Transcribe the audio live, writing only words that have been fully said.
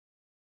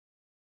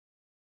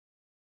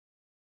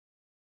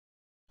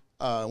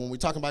when we're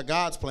talking about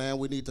God's plan,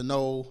 we need to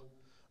know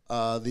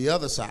the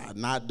other side,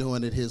 not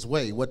doing it his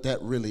way, what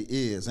that really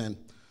is. And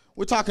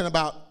we're talking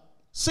about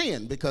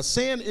sin, because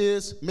sin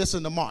is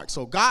missing the mark.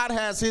 So God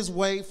has his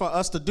way for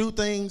us to do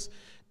things,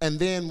 and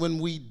then when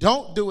we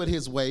don't do it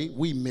his way,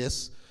 we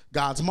miss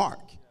God's mark,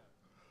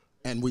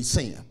 and we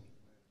sin.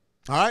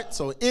 All right?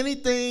 So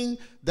anything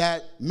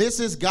that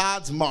misses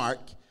God's mark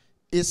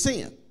is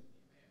sin,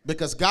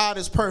 because God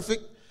is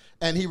perfect,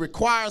 and he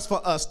requires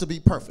for us to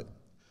be perfect.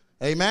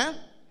 Amen?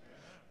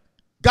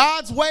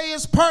 God's way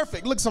is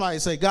perfect. Look, somebody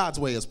say, God's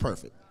way is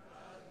perfect.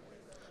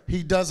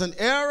 He doesn't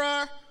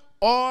err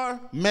or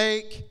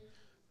make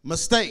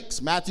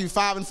mistakes. Matthew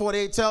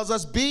 5:48 tells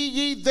us, be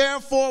ye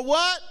therefore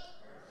what?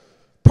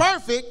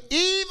 Perfect,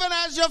 even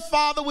as your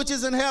Father which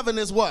is in heaven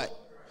is what?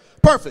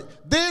 Perfect.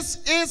 This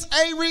is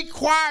a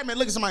requirement.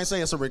 Look at somebody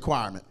say it's a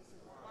requirement.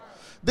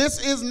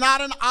 This is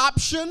not an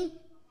option.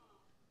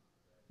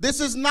 This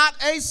is not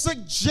a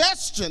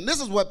suggestion.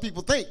 This is what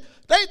people think.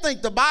 They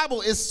think the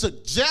Bible is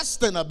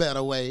suggesting a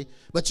better way,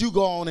 but you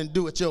go on and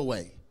do it your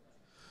way.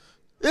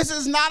 This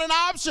is not an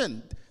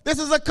option. This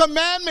is a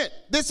commandment.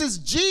 This is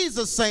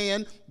Jesus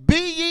saying, be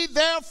ye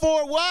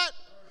therefore what?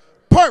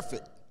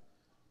 Perfect.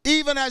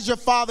 Even as your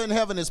Father in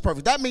heaven is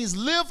perfect. That means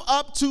live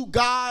up to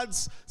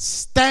God's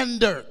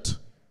standard.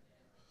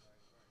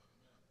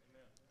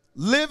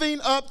 Living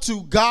up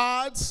to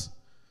God's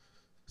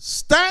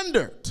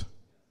standard.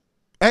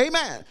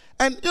 Amen.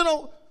 And you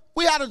know,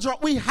 we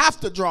have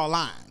to draw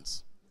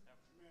lines.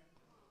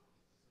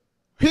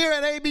 Here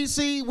at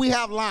ABC, we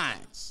have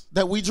lines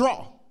that we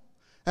draw.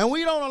 And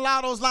we don't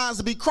allow those lines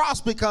to be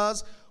crossed,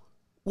 because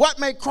what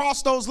may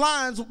cross those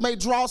lines may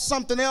draw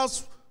something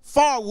else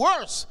far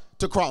worse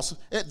to cross.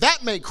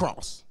 That may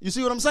cross. You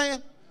see what I'm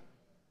saying?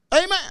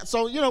 Amen.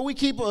 So, you know, we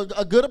keep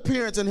a good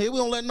appearance in here. We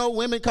don't let no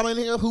women come in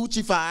here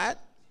hoochified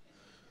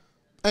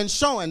and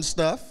showing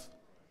stuff.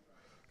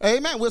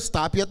 Amen. We'll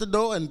stop you at the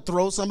door and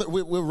throw some.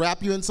 We'll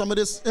wrap you in some of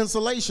this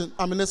insulation.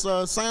 I mean, this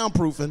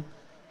soundproofing.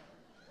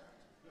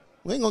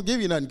 We ain't going to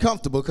give you nothing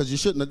comfortable, because you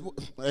shouldn't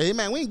have.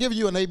 Amen. We ain't giving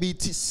you an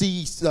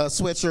ABC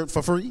sweatshirt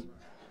for free.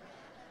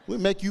 We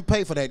make you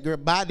pay for that, girl.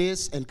 Buy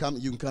this and come.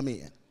 You can come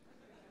in.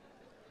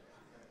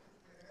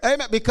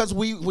 Amen. Because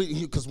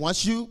because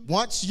once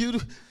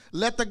you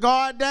let the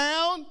guard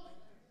down,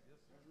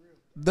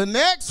 the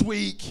next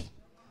week,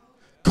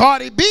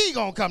 Cardi B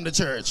going to come to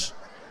church.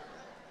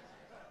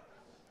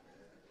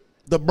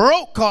 The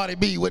broke Cardi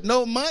B with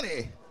no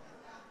money,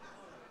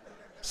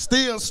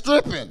 still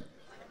stripping.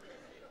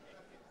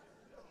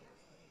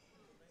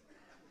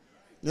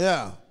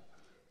 Yeah.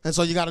 And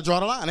so you got to draw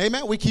the line.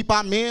 Amen. We keep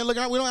our men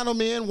looking at. We don't have no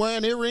men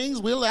wearing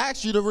earrings. We'll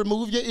ask you to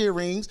remove your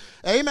earrings.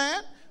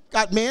 Amen.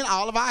 Got men,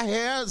 all of our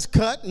hair is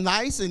cut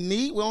nice and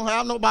neat. We don't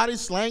have nobody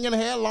slanging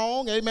hair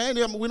long. Amen.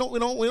 We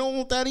don't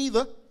want that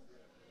either.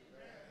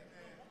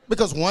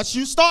 Because once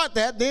you start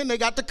that, then they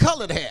got the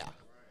colored hair.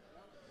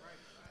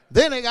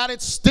 Then they got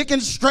it sticking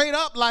straight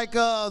up like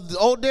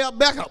Odell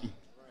Beckham.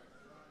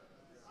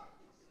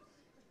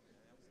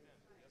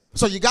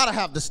 So you got to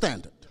have the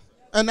standard.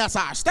 And that's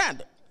our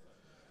standard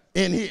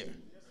in here.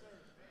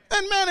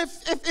 And man,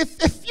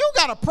 if you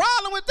got a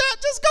problem with that,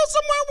 just go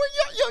somewhere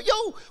where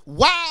your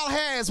wild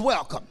hair is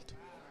welcomed.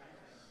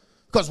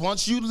 Because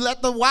once you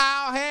let the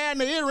wild hair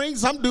and the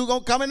earrings, some dude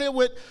gonna come in there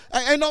with,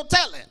 ain't no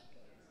telling.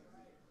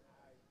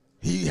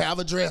 He have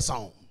a dress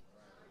on,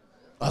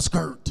 a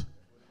skirt,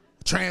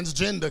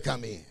 transgender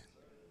come in.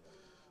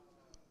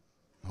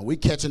 We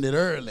catching it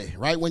early,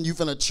 right when you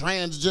finna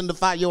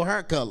transgenderify your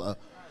hair color,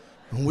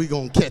 and we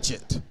gonna catch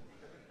it.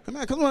 Come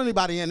on, because we don't need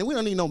anybody in there. We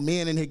don't need no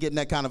men in here getting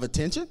that kind of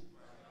attention.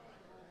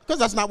 Because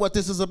that's not what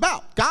this is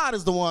about. God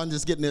is the one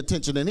that's getting the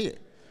attention in here.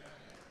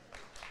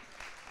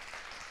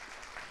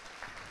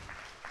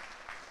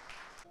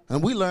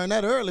 And we learned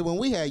that early when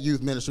we had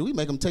youth ministry. We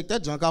make them take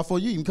that junk off before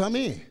you even come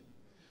in.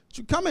 But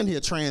you come in here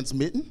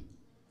transmitting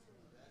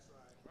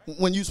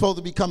when you're supposed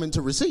to be coming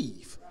to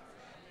receive.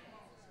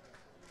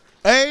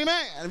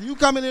 Amen. If you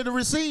come in here to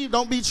receive,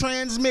 don't be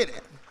transmitting,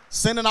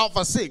 sending off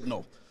a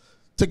signal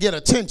to get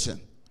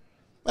attention.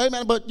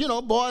 Amen. But you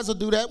know, boys will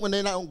do that when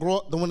they don't grow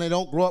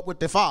up with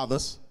their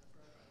fathers.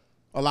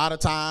 A lot of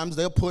times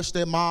they'll push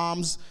their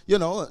moms. You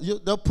know,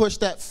 they'll push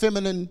that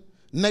feminine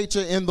nature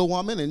in the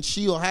woman, and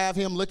she'll have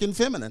him looking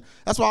feminine.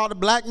 That's why all the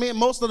black men,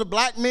 most of the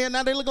black men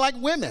now, they look like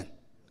women.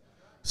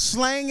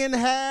 Slanging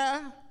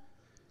hair,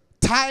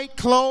 tight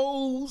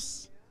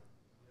clothes.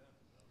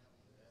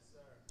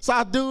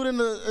 Saw a dude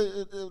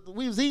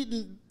we was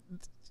eating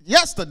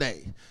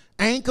yesterday.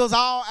 Ankles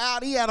all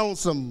out. He had on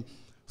some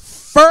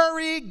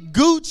furry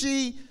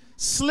Gucci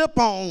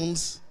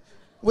slip-ons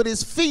with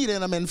his feet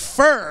in them, and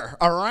fur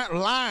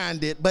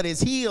lined it, but his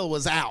heel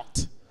was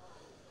out.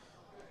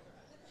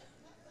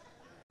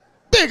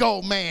 Big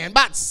old man,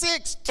 about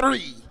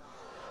 6'3".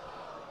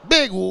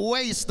 Big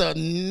waist of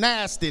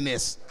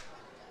nastiness.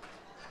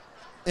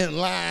 In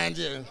line,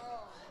 you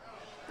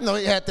know,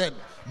 he had that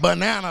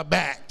banana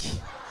back.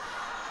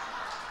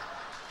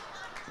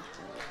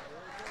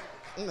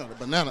 You know, the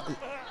banana.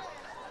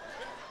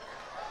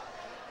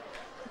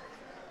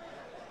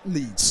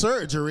 Need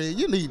surgery.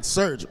 You need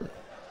surgery.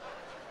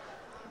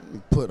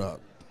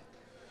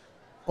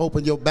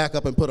 Open your back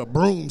up and put a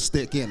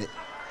broomstick in it.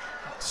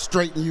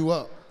 Straighten you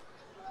up.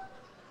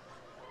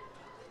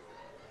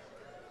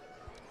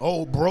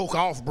 Old broke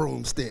off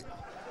broomstick.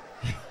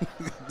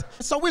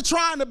 So we're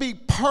trying to be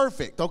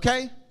perfect,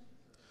 okay?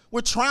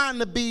 We're trying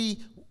to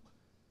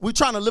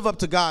live up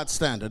to God's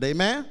standard,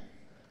 amen?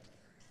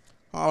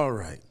 All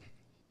right.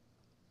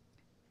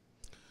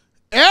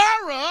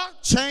 Error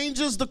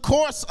changes the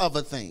course of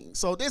a thing.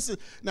 So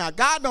now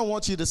God don't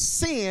want you to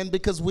sin,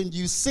 because when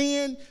you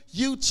sin,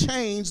 you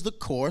change the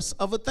course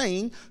of a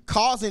thing,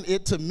 causing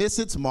it to miss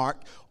its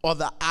mark or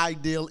the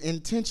ideal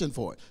intention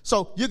for it.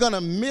 So you're going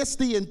to miss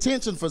the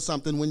intention for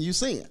something when you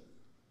sin.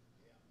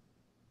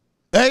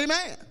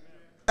 Amen.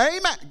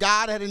 Amen.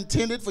 God had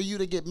intended for you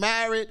to get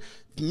married,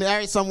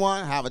 marry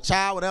someone, have a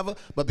child, whatever,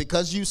 but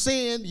because you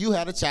sinned, you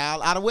had a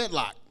child out of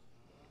wedlock.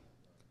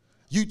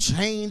 You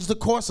changed the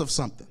course of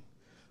something.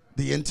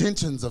 The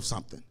intentions of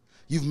something.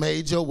 You've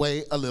made your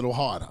way a little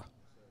harder.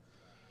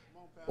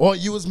 Or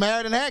you was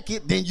married and had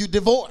kids, then you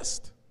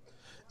divorced.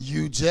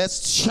 You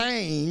just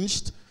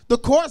changed the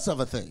course of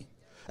a thing,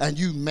 and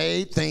you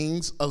made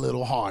things a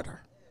little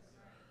harder.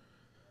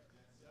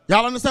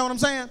 Y'all understand what I'm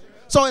saying?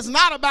 So it's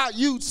not about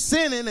you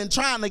sinning and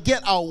trying to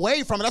get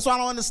away from it. That's why I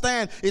don't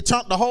understand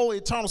the whole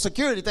eternal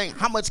security thing.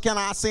 How much can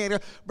I sin?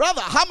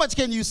 Brother, how much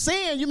can you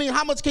sin? You mean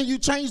how much can you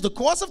change the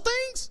course of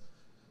things?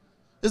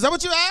 Is that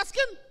what you're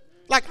asking?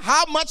 Like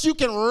how much you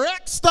can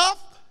wreck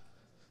stuff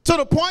to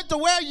the point to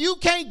where you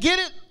can't get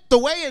it the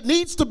way it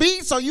needs to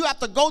be, so you have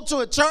to go to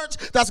a church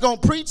that's going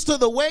to preach to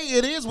the way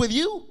it is with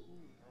you?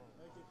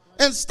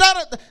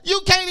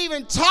 You can't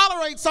even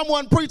tolerate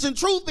someone preaching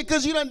truth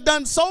because you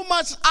done so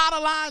much out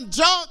of line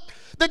junk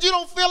that you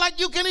don't feel like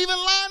you can even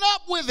line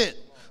up with it.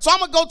 So I'm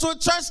going to go to a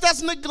church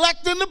that's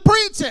neglecting to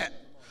preach it.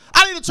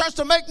 I need a church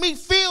to make me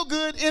feel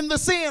good in the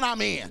sin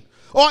I'm in,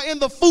 or in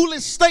the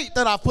foolish state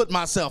that I put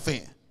myself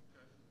in.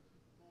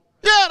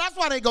 Yeah, that's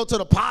why they go to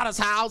the Potter's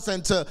House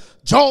and to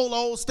Joel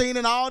Osteen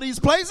and all these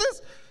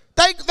places.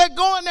 They're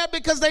going there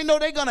because they know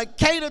they're going to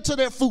cater to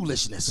their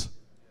foolishness.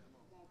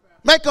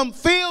 Make them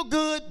feel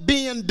good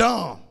being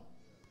dumb.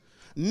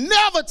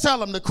 Never tell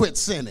them to quit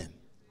sinning.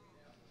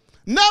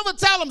 Never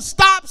tell them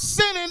stop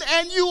sinning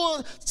and you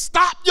will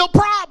stop your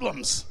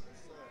problems.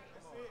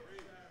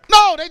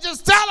 No, they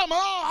just tell them,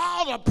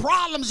 all the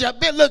problems you've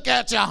been, look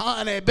at you,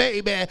 honey,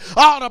 baby.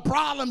 All the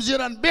problems you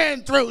done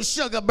been through,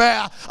 sugar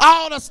bear.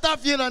 All the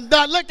stuff you done,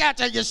 look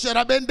at you, you should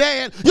have been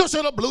dead. You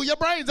should have blew your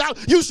brains out.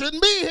 You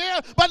shouldn't be here.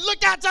 But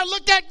look at you,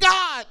 look at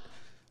God.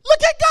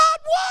 Look at God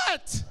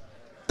what?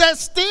 They're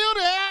still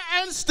there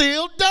and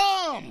still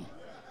dumb.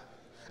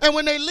 And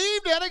when they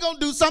leave there, they're going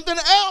to do something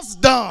else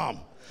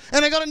dumb.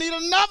 And they're going to need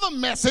another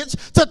message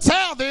to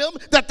tell them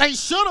that they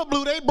should have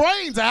blew their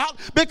brains out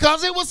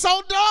because it was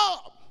so dumb.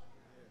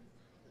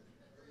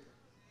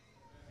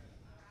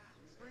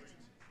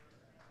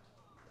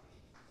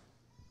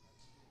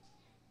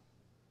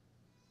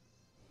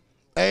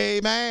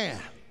 Amen.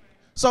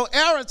 So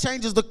error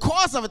changes the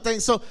course of a thing.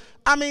 So,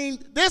 I mean,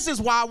 this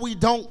is why we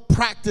don't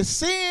practice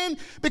sin,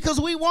 because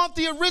we want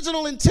the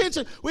original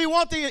intention. We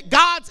want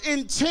God's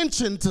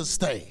intention to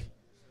stay.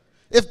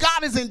 If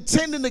God is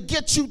intending to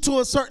get you to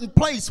a certain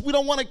place, we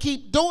don't want to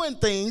keep doing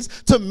things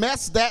to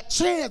mess that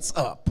chance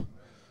up.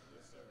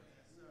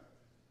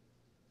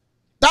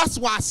 That's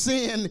why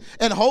sin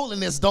and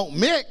holiness don't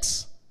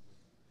mix.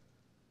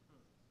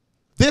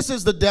 This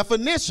is the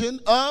definition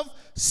of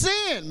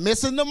sin: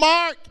 missing the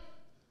mark,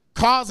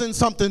 causing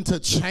something to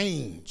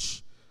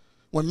change.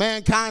 When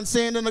mankind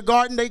sinned in the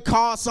garden, they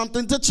caused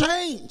something to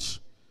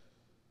change.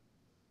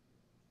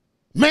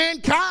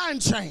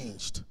 Mankind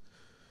changed.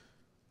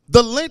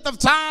 The length of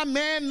time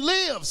man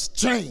lives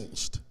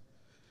changed.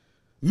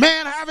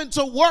 Man having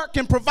to work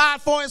and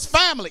provide for his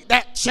family,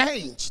 that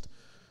changed.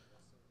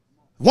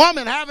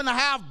 Woman having to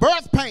have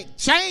birth pain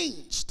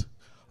changed.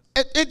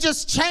 It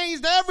just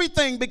changed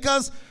everything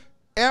because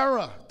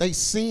error, they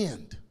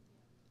sinned.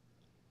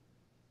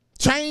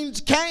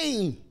 Change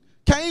Cain.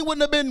 Cain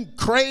wouldn't have been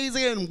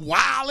crazy and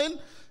wilding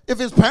if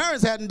his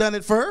parents hadn't done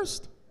it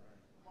first.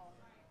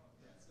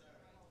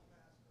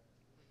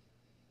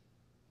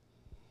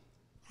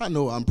 I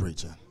know I'm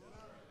preaching.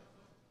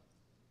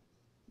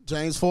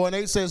 James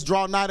 4:8 says,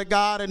 draw nigh to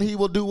God and he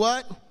will do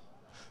what?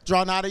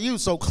 Draw nigh to you.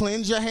 So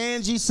cleanse your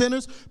hands, ye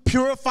sinners.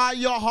 Purify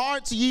your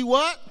hearts, ye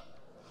what?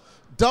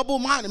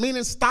 Double-minded,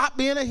 meaning stop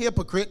being a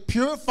hypocrite.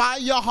 Purify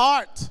your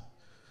heart.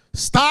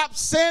 Stop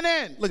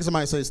sinning. Look at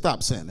somebody say,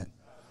 stop sinning.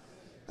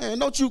 And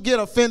don't you get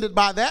offended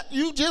by that.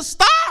 You just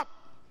stop.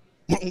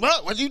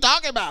 What are you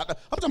talking about? I'm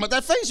talking about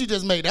that face you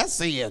just made. That's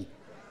sin.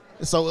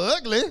 It's so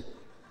ugly.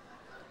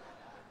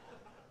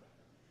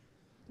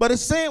 But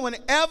it's sin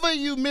whenever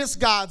you miss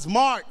God's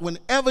mark,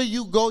 whenever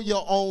you go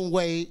your own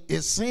way,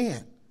 it's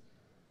sin.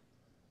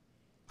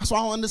 That's why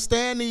I don't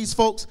understand these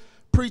folks,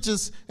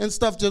 preachers and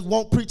stuff, just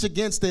won't preach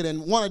against it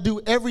and want to do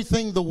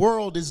everything the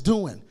world is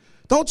doing.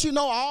 Don't you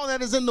know all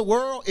that is in the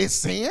world is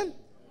sin?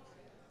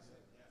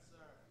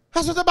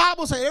 That's what the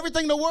Bible says.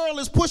 Everything the world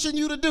is pushing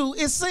you to do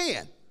is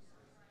sin.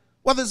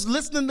 Whether it's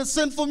listening to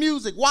sinful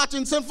music,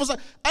 watching sinful stuff,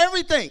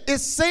 everything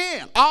is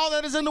sin. All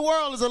that is in the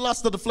world is the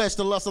lust of the flesh,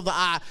 the lust of the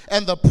eye,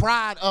 and the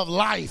pride of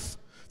life.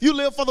 If you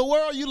live for the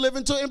world, you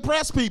living to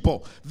impress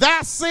people.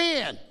 That's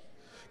sin.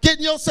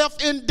 Getting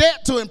yourself in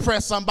debt to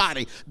impress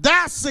somebody.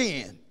 That's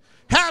sin.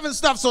 Having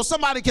stuff so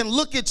somebody can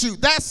look at you.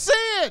 That's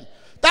sin.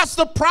 That's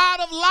the pride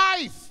of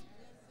life.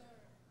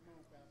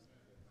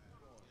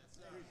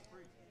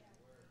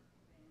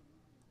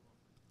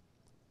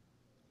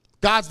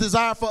 God's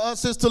desire for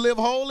us is to live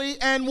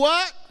holy and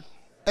what?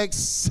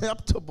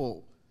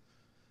 Acceptable.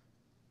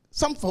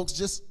 Some folks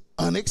just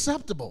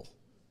unacceptable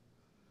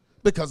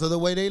because of the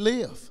way they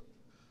live.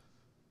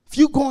 If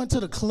you go into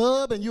the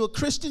club and you're a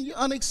Christian, you're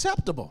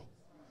unacceptable.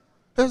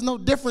 There's no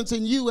difference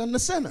in you and the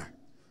sinner.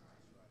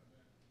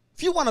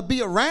 If you want to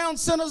be around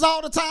sinners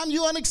all the time,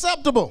 you're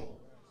unacceptable.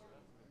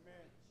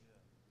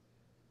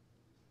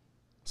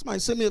 Somebody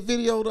sent me a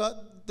video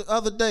the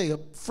other day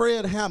of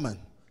Fred Hammond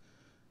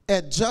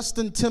at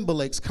Justin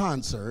Timberlake's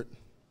concert.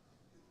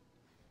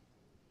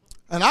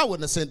 And I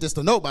wouldn't have sent this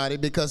to nobody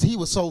because he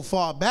was so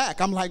far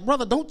back. I'm like,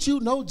 brother, don't you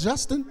know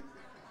Justin?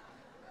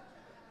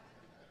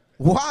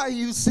 Why are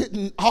you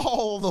sitting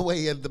all the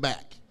way in the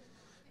back?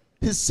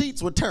 His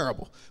seats were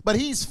terrible. But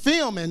he's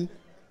filming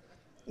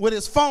with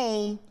his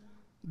phone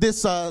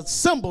this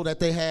symbol that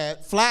they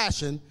had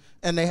flashing,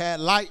 and they had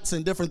lights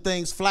and different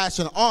things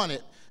flashing on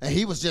it. And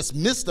he was just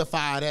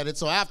mystified at it.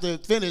 So after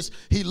it finished,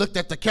 he looked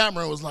at the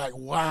camera and was like,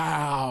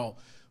 wow.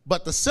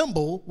 But the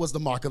symbol was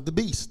the mark of the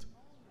beast.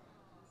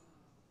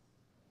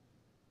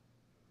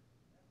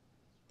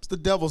 It's the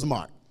devil's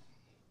mark.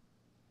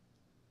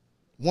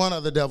 One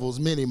of the devil's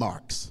many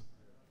marks.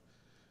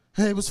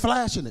 And he was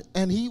flashing it.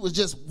 And he was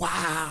just,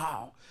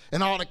 wow.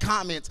 And all the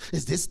comments,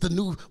 is this the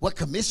new, what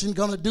commission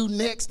gonna do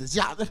next? Is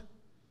y'all...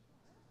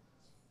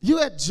 You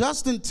had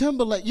Justin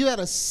Timberlake, you had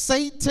a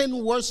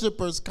Satan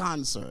worshipers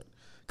concert.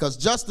 Because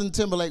Justin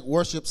Timberlake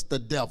worships the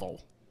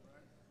devil.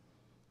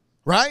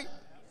 Right?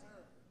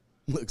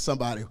 Look,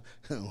 somebody,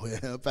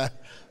 wait a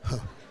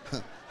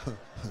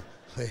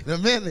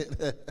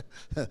minute.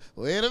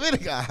 Wait a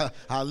minute, guy.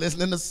 I'm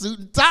listening to Suit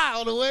and Tie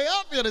on the way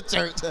up here to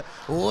church.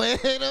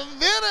 Wait a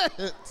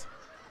minute.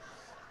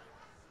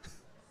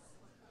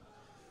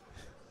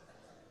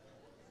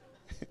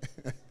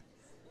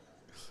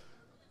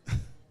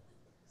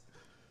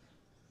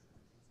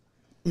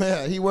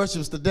 Man, he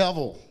worships the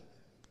devil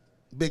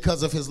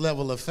because of his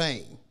level of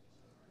fame.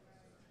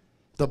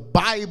 The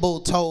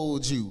Bible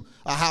told you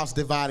a house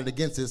divided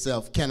against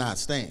itself cannot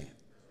stand.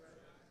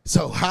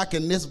 So how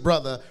can this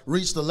brother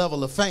reach the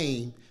level of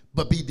fame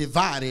but be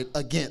divided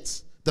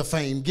against the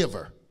fame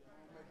giver?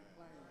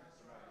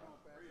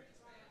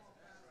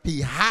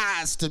 He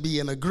has to be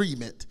in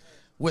agreement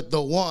with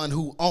the one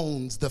who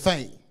owns the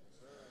fame.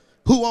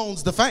 Who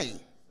owns the fame?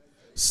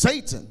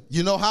 Satan.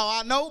 You know how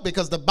I know?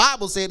 Because the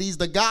Bible said he's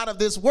the God of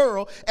this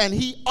world, and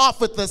he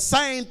offered the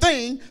same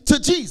thing to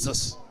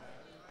Jesus.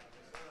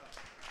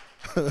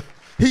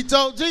 He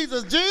told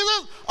Jesus,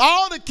 Jesus,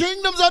 all the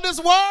kingdoms of this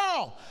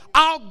world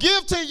I'll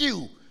give to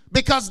you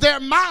because they're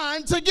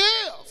mine to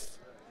give.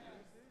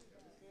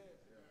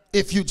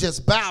 If you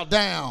just bow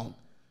down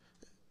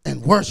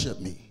and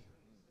worship me.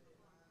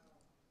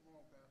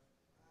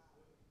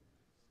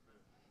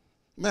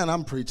 Man,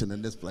 I'm preaching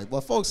in this place. Well,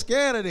 folks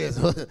scared of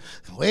this.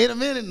 Wait a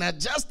minute now,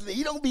 Justin,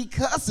 he don't be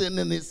cussing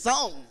in his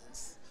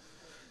songs.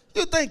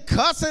 You think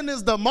cussing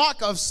is the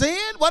mark of sin?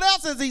 What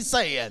else is he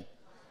saying?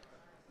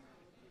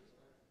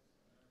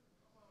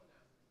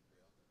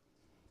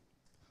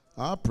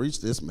 I'll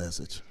preach this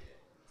message.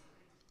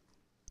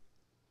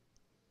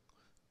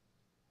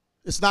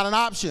 It's not an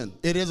option.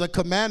 It is a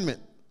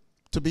commandment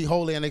to be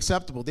holy and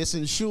acceptable. This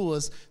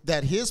ensures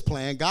that his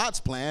plan, God's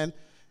plan,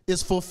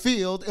 is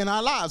fulfilled in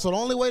our lives. So the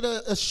only way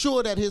to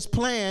assure that his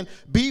plan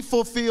be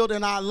fulfilled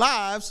in our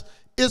lives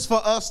is for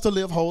us to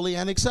live holy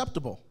and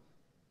acceptable.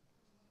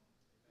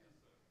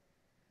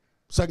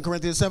 2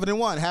 Corinthians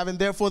 7:1, having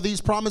therefore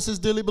these promises,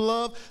 dearly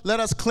beloved, let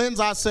us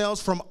cleanse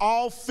ourselves from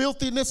all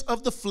filthiness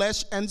of the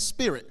flesh and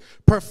spirit,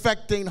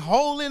 perfecting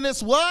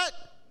holiness, what?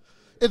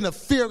 In the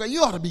fear of God.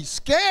 You ought to be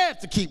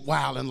scared to keep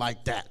wilding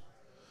like that.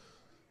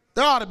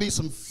 There ought to be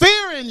some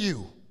fear in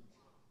you.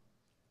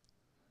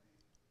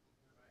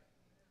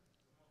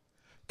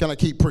 Can I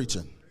keep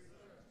preaching?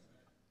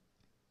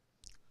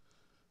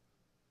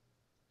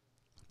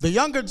 The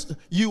younger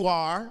you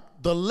are,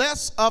 the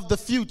less of the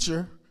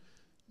future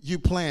you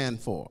plan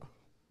for.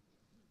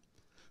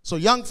 So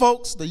young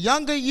folks, the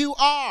younger you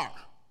are,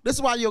 this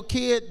is why your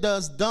kid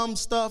does dumb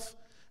stuff.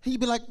 And you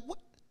be like, what?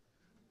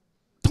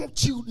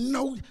 Don't you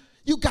know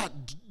you got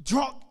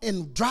drunk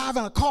and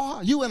driving a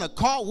car? You in a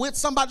car with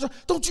somebody?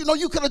 Don't you know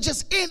you could have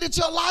just ended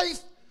your life?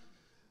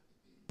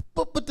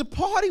 But the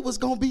party was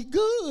going to be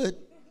good.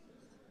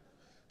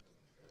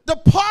 The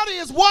party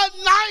is one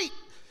night.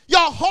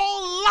 Your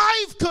whole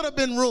life could have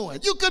been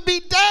ruined. You could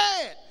be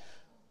dead.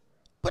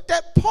 But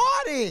that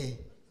party,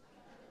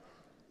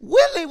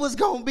 Willie was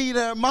going to be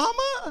there,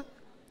 mama.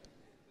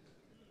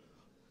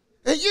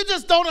 And you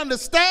just don't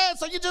understand,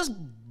 so you just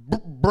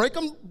break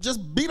them,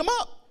 just beat them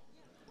up.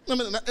 I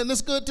mean, and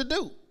it's good to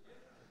do.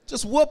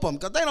 Just whoop them,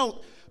 because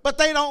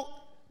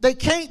they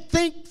can't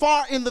think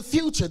far in the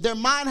future. Their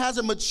mind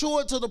hasn't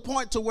matured to the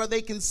point to where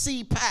they can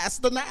see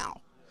past the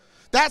now.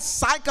 That's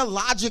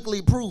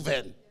psychologically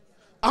proven.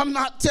 I'm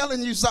not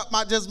telling you something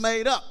I just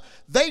made up.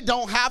 They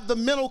don't have the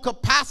mental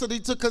capacity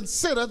to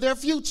consider their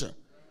future.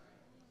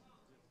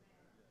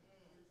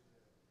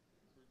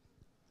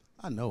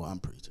 I know I'm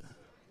preaching.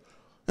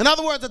 In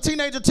other words, a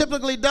teenager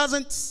typically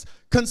doesn't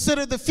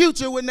consider the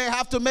future when they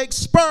have to make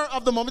spur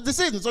of the moment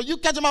decisions. So you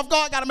catch them off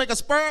guard, got to make a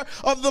spur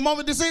of the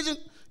moment decision,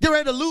 get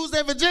ready to lose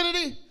their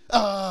virginity.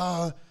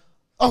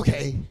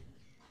 Okay.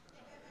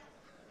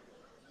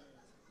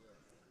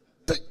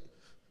 The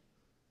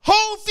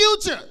whole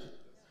future.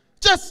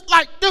 Just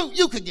like, dude,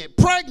 you could get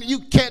pregnant, you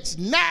catch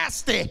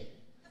nasty.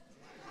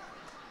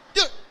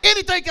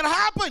 Anything can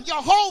happen.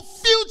 Your whole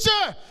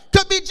future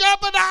could be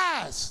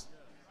jeopardized.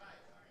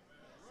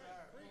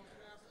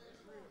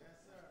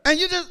 And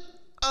you just,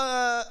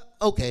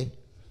 okay.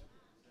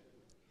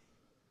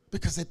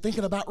 Because they're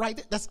thinking about right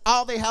there. That's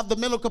all they have the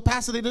mental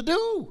capacity to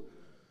do.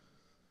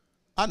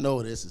 I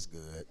know this is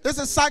good. This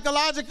is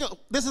psychological.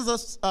 This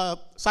is a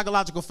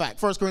psychological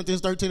fact. 1 Corinthians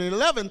 13 and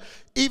 11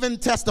 even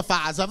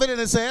testifies of it. And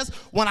it says,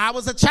 when I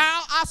was a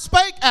child, I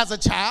spake as a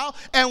child.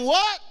 And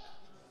what?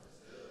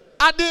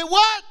 I did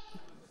what?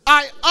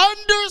 I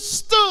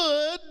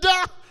understood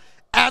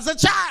as a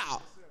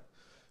child.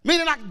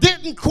 Meaning I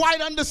didn't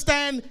quite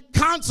understand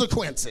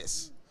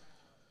consequences.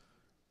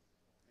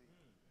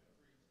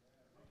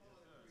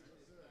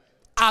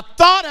 I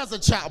thought as a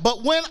child,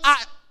 but when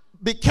I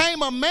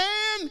became a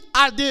man,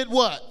 I did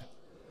what?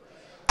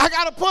 I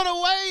got to put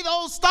away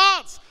those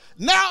thoughts.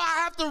 Now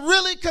I have to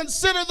really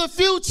consider the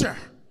future.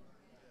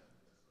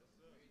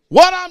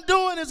 What I'm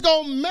doing is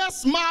going to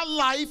mess my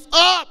life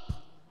up.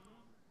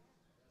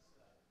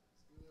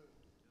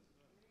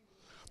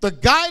 The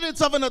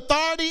guidance of an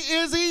authority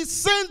is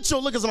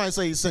essential. Look at somebody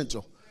say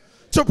essential.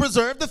 To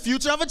preserve the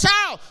future of a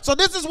child. So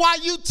this is why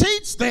you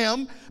teach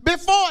them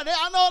before.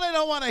 I know they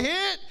don't want to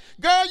hear it.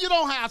 Girl, you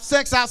don't have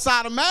sex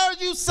outside of marriage.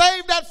 You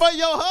save that for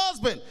your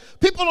husband.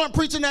 People aren't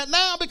preaching that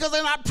now because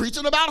they're not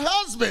preaching about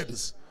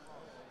husbands.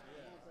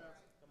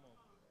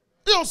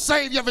 You don't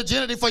save your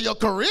virginity for your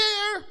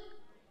career.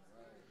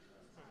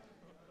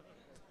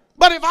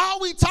 But if all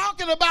we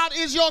talking about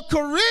is your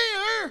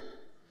career,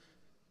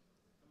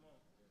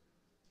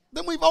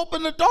 then we've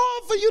opened the door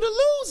for you to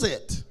lose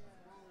it.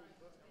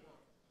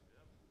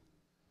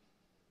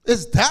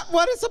 Is that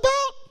what it's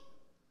about?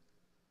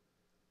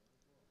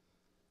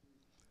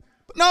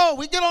 No,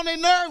 we get on their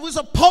nerves. We're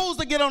supposed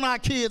to get on our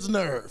kids'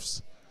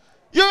 nerves.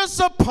 You're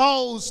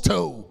supposed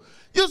to.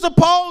 You're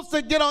supposed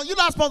to get on. You're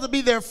not supposed to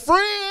be their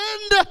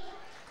friend.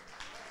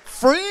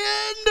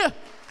 Friend?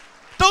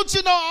 Don't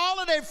you know all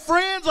of their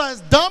friends are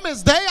as dumb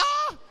as they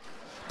are?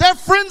 Their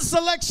friend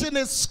selection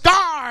is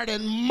scarred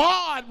and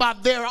marred by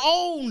their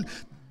own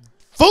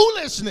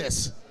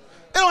foolishness.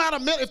 They don't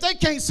have to, if they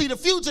can't see the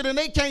future, then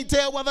they can't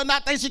tell whether or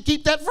not they should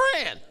keep that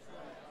friend.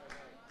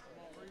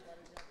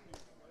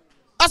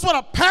 That's what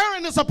a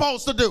parent is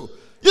supposed to do.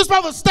 You're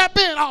supposed to step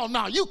in. Oh,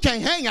 no, you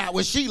can't hang out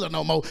with Sheila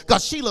no more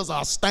because Sheila's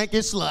a stanky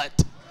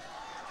slut.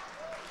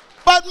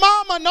 But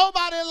mama,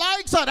 nobody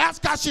likes her. That's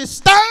because she's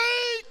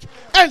stank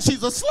and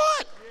she's a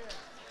slut.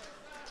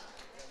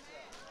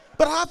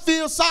 But I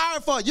feel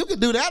sorry for her. You can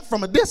do that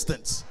from a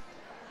distance.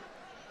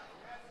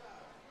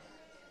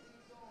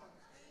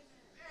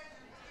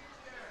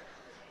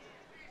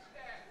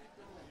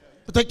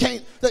 But they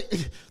can't,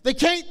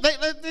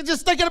 they're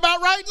just thinking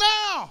about right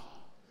now.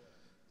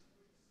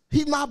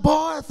 He's my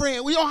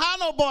boyfriend. We don't have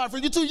no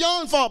boyfriend. You're too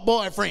young for a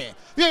boyfriend.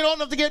 You ain't old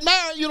enough to get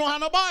married, you don't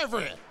have no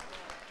boyfriend.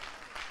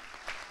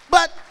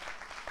 But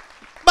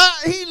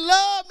he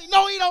loved me.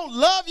 No, he don't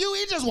love you.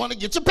 He just want to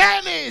get your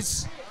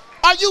panties.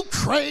 Are you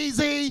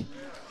crazy?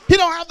 He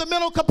don't have the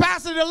mental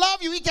capacity to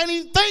love you. He can't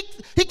even think.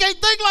 He can't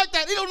think like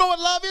that. He don't know what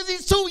love is.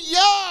 He's too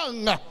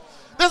young.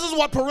 This is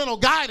what parental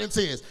guidance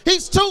is.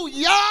 He's too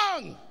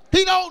young.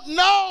 He don't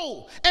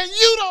know, and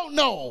you don't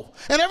know.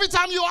 And every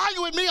time you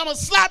argue with me, I'm going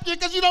to slap you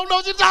because you don't know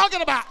what you're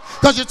talking about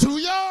because you're too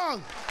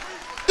young.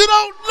 You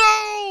don't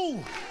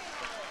know.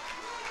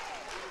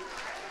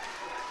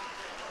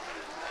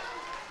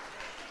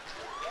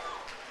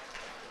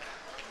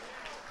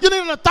 You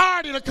need an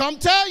authority to come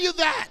tell you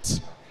that.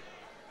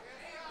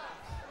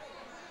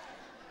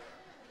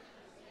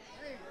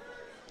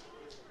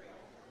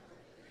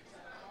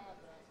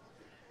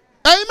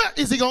 Amen.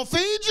 Is he going to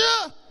feed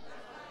you?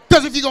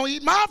 Because if you're going to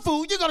eat my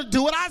food, you're going to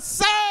do what I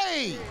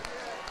say.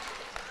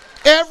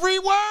 Every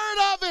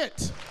word of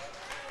it.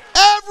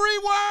 Every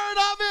word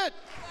of it.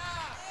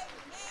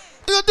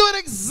 You're going to do it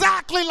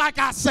exactly like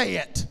I say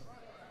it.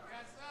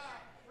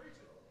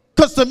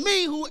 Because to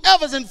me,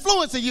 whoever's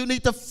influencing you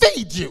need to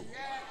feed you.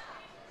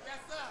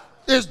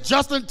 Is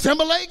Justin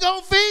Timberlake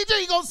going to feed you?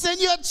 He going to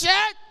send you a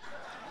check?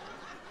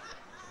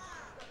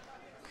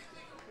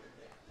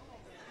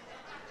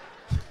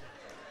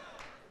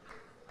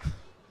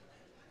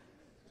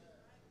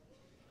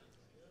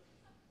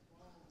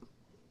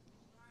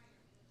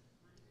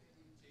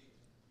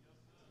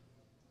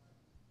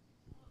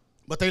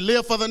 but they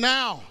live for the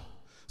now.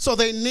 So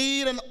they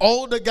need an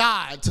older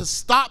guide to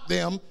stop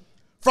them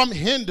from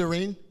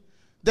hindering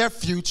their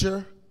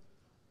future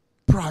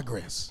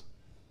progress.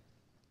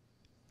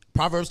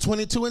 Proverbs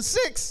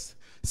 22:6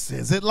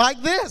 says it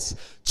like this: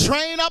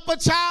 train up a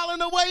child in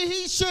the way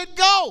he should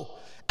go.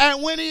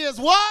 And when he is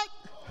what?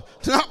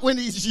 Not when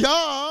he's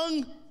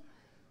young.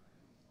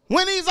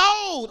 When he's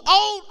old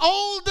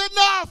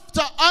enough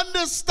to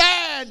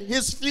understand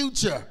his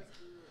future.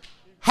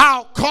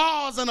 How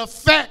cause and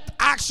effect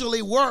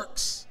actually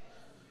works.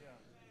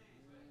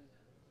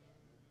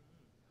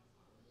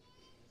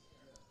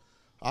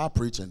 I'm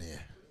preaching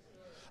here.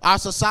 Our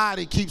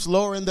society keeps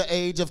lowering the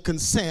age of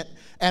consent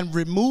and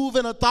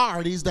removing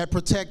authorities that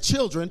protect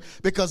children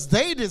because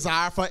they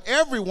desire for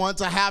everyone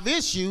to have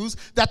issues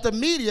that the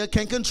media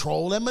can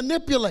control and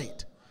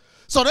manipulate.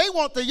 So they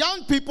want the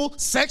young people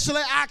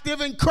sexually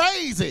active and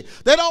crazy.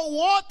 They don't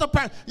want the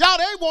parent. Y'all,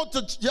 they want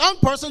the young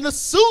person to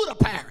sue the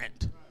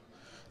parent.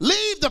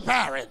 Leave the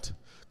parent.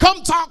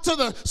 Come talk to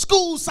the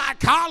school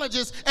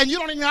psychologist, and you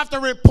don't even have to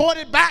report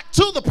it back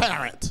to the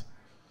parent.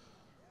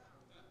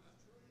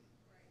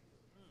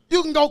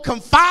 You can go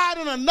confide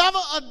in another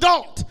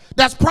adult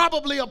that's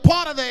probably a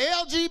part of the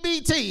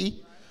LGBT,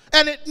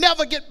 and it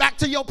never get back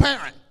to your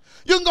parent.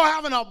 You can go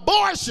have an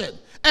abortion,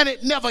 and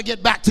it never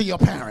get back to your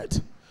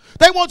parent.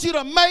 They want you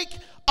to make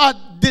a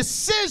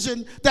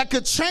decision that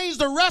could change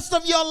the rest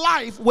of your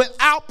life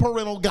without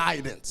parental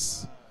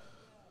guidance.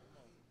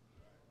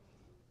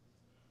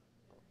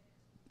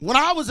 When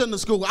I was in the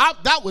school,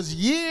 that was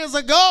years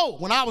ago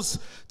when I was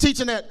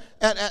teaching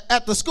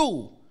at the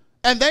school.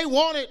 And they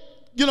wanted,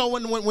 you know,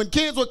 when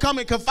kids would come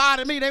and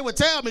confide in me, they would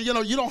tell me, you know,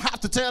 you don't have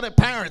to tell their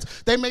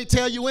parents. They may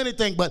tell you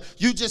anything, but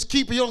you just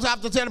keep it. You don't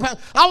have to tell the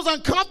parents. I was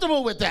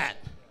uncomfortable with that.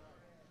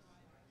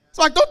 It's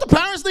like, don't the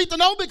parents need to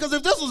know? Because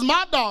if this was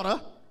my daughter,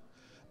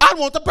 I'd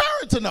want the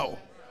parent to know.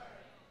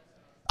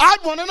 I'd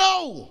want to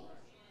know.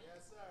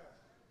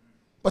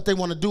 But they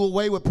want to do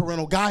away with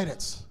parental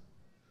guidance.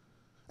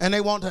 And they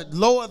want to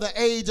lower the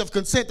age of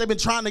consent. They've been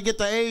trying to get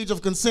the age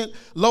of consent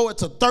lowered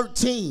to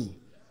 13.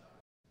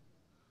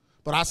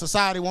 But our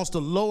society wants to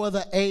lower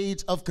the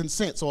age of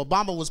consent. So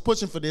Obama was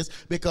pushing for this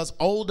because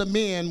older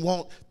men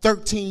want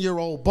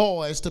 13-year-old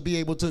boys to be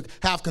able to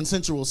have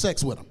consensual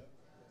sex with them.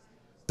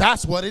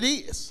 That's what it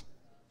is.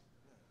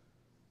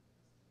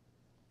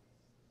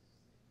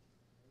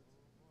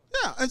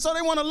 Yeah, and so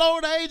they want to lower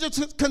the age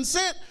of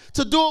consent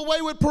to do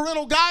away with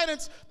parental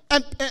guidance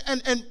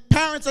and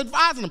parents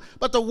advising them.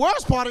 But the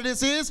worst part of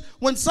this is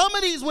when some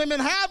of these women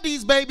have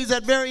these babies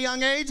at very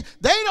young age,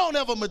 they don't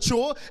ever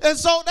mature, and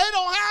so they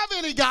don't have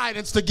any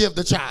guidance to give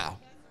the child.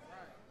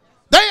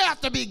 They have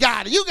to be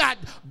guided. You got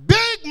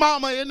Big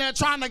Mama in there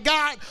trying to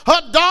guide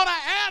her daughter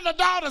and the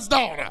daughter's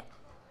daughter.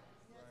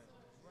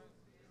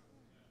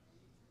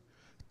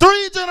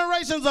 3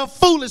 generations of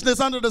foolishness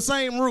under the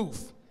same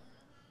roof.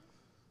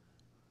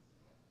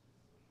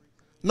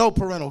 No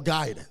parental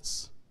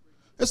guidance.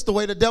 It's the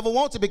way the devil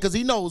wants it because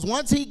he knows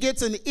once he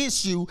gets an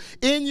issue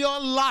in your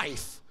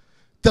life,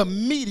 the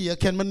media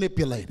can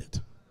manipulate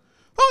it.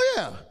 Oh,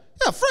 yeah.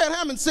 Yeah, Fred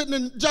Hammond sitting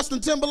in Justin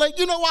Timberlake.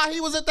 You know why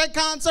he was at that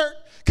concert?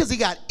 Because he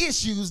got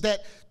issues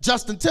that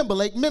Justin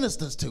Timberlake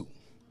ministers to.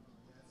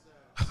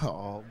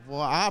 Oh, boy,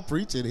 I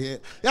preach it here.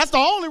 That's the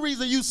only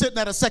reason you sitting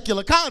at a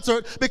secular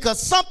concert,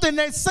 because something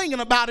they're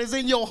singing about is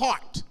in your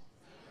heart.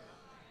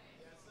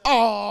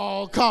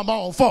 Oh, come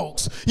on,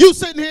 folks. You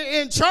sitting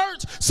here in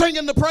church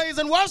singing the praise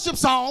and worship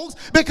songs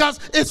because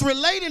it's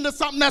relating to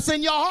something that's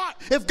in your heart.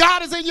 If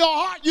God is in your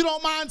heart, you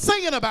don't mind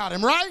singing about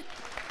him, right?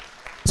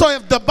 So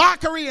if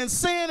debauchery and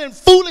sin and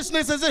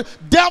foolishness is in,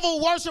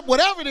 devil worship,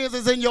 whatever it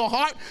is in your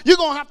heart, you're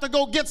going to have to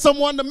go get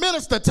someone to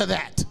minister to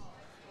that.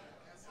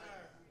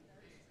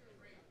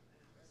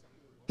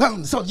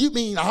 So you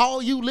mean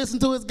all you listen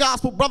to is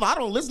gospel? Brother, I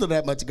don't listen to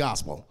that much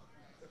gospel.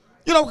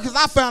 You know, because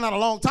I found out a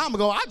long time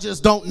ago, I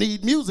just don't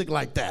need music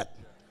like that.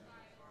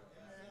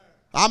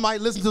 I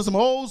might listen to some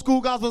old school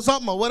gospel or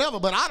something or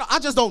whatever, but I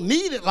just don't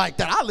need it like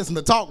that. I listen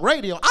to talk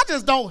radio. I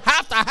just don't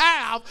have to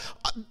have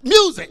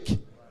music.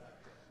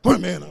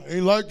 But man, I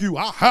ain't like you.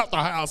 I have to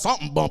have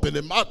something bumping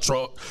in my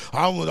truck.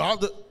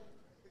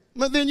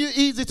 But then you're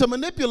easy to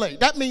manipulate.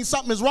 That means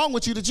something is wrong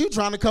with you that you're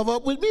trying to cover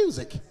up with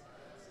music.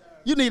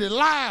 You need it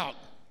loud.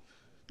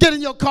 Get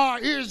in your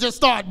car, ears just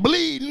start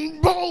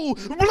bleeding. Boom,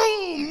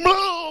 boom,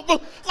 boom.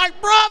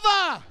 Like,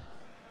 brother,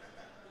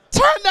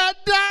 turn that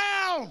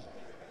down.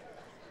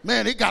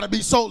 Man, it got to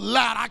be so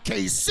loud I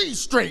can't see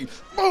straight.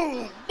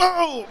 Boom,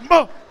 boom,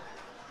 boom.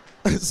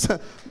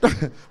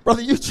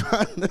 Brother, you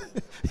trying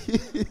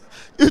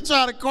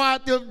to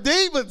quiet them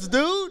demons,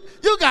 dude.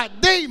 You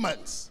got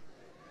demons.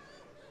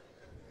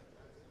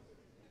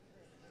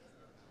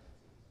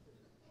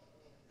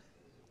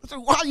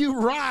 Why you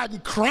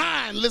riding,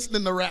 crying,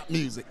 listening to rap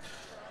music?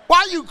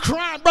 Why you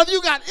crying, brother? You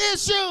got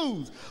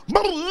issues.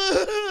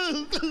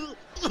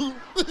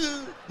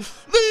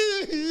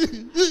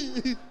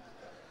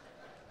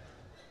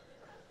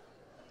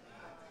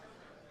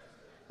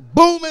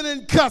 Booming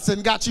and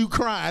cussing got you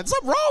crying.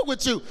 Something wrong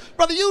with you,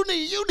 brother. You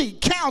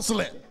need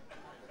counseling.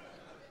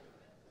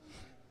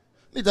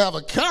 Need to have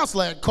a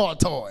counselor at Car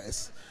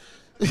Toys.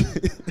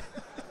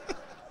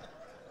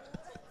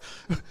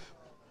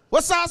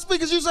 What size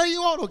speakers you say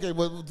you want? Okay,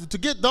 well, to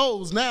get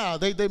those now,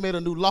 they made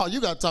a new law. You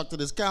got to talk to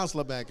this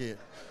counselor back here.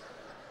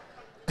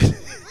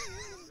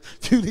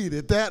 You need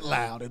it that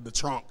loud in the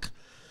trunk.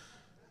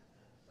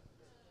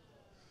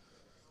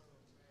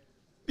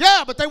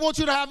 Yeah, but they want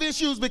you to have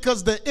issues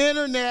because the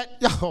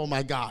internet, oh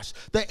my gosh,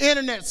 the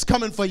internet's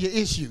coming for your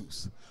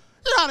issues.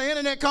 You know how the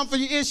internet come for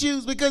your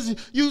issues? Because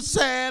you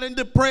sad and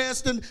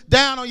depressed and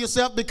down on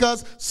yourself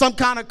because some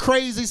kind of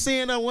crazy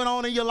sin that went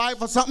on in your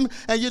life or something,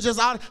 and you're just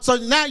out. So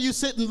now you're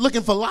sitting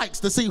looking for likes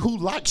to see who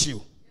likes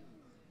you.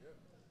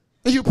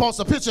 And you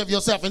post a picture of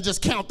yourself and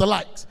just count the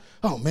likes.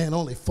 Oh man,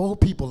 only 4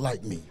 people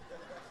like me.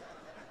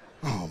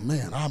 Oh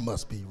man, I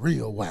must be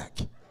real whack.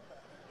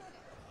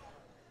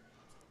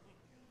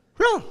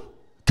 Yeah.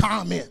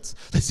 Comments.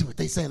 Let's see what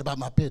they saying about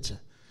my picture.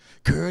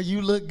 Girl,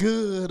 you look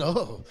good.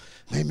 Oh,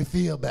 made me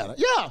feel better.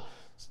 Yeah,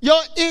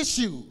 your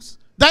issues.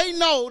 They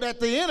know that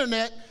the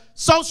internet,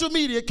 social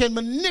media can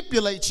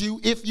manipulate you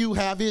if you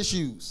have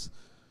issues.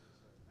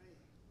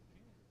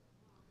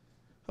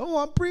 Oh,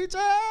 I'm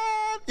preaching.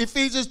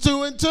 Ephesians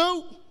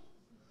 2:2.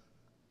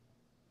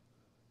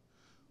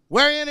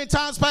 Wherein in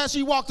times past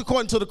ye walked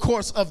according to the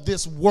course of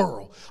this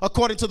world,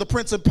 according to the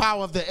prince and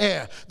power of the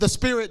air. The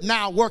spirit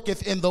now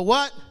worketh in the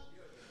what?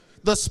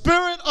 The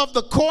spirit of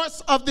the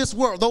course of this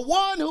world. The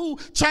one who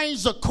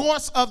changed the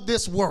course of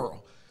this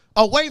world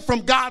away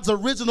from God's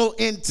original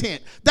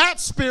intent. That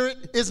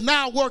spirit is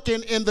now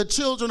working in the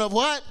children of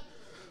what?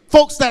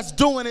 Folks that's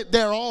doing it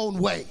their own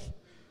way.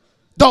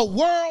 The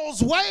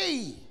world's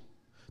way.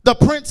 The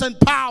prince and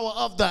power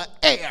of the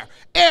air,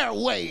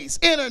 airways,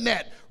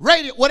 internet,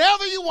 radio,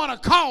 whatever you want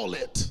to call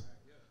it.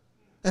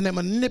 And they're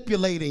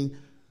manipulating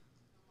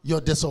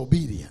your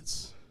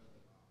disobedience.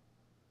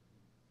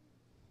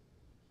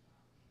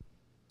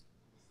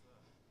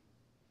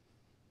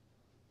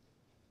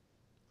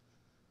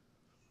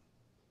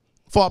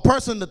 For a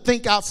person to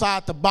think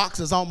outside the box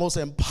is almost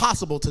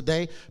impossible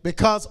today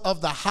because of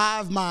the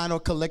hive mind or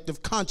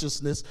collective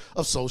consciousness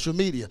of social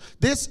media.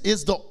 This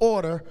is the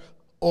order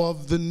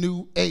of the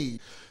new age,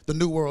 the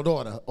new world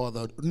order, or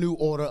the new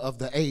order of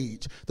the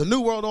age. The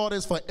new world order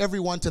is for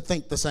everyone to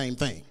think the same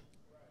thing.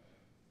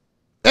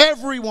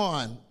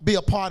 Everyone be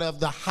a part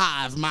of the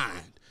hive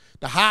mind.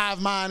 The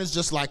hive mind is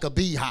just like a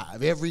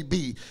beehive. Every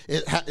bee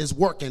is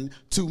working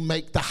to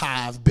make the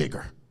hive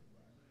bigger.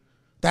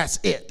 That's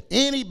it.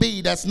 Any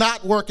bee that's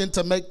not working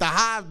to make the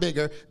hive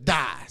bigger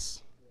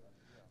dies.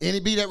 Any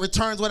bee that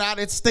returns without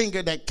its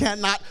stinger that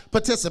cannot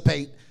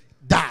participate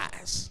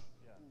dies.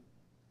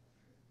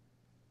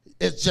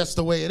 It's just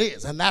the way it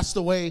is. And that's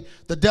the way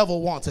the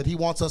devil wants it. He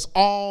wants us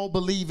all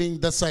believing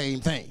the same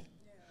thing.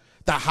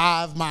 The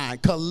hive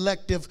mind,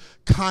 collective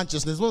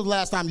consciousness. When was the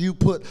last time you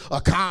put a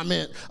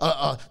comment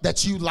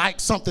that you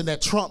liked something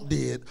that Trump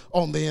did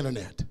on the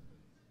internet?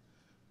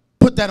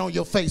 Put that on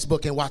your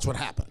Facebook and watch what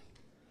happened.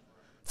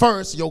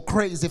 First, your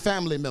crazy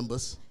family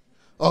members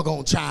are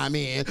going to chime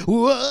in.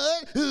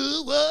 What?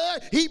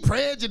 He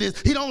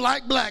prejudiced. He don't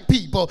like black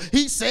people.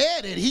 He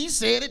said it. He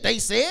said it. They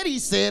said he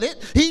said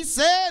it. He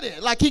said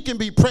it. Like he can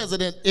be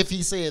president if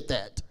he said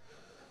that.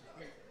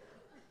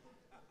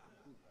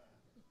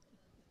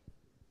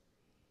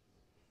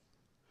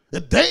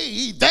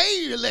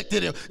 They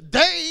elected him.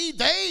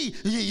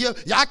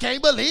 I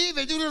can't believe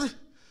it.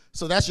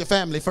 So that's your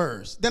family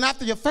first. Then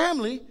after your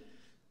family,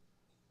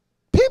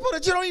 people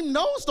that you don't even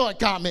know start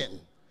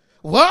commenting.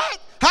 What?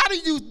 How do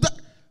you?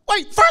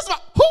 Wait, first of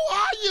all, who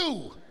are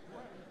you?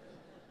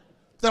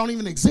 They don't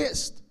even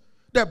exist.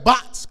 They're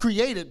bots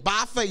created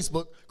by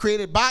Facebook,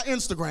 created by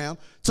Instagram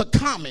to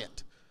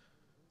comment.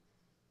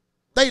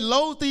 They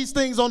load these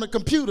things on the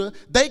computer.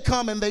 They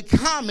come and they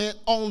comment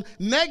on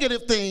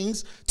negative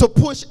things to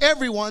push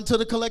everyone to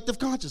the collective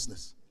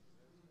consciousness.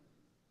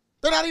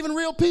 They're not even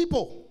real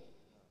people.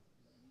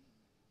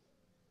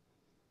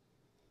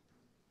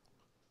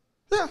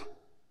 Yeah.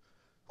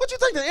 What do you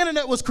think the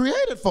internet was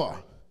created for?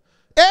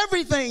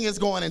 Everything is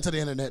going into the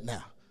internet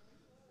now.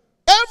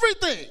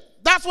 Everything.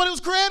 That's what it was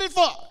created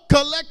for.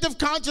 Collective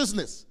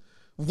consciousness.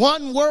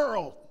 One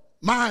world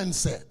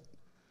mindset.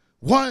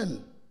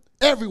 One.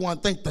 Everyone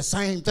think the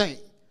same thing.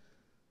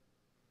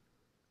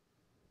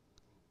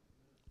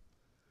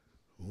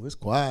 Oh, it's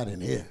quiet in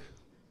here.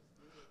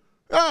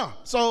 Yeah,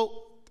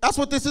 so that's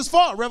what this is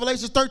for.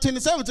 Revelation 13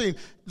 and 17.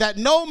 That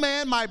no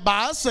man might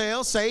buy or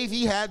sell, save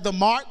he had the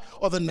mark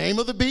or the name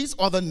of the beast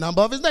or the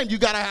number of his name. You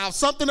got to have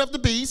something of the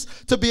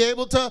beast to be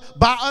able to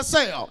buy or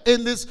sell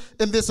in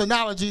this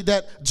analogy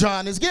that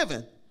John is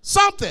giving.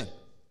 Something.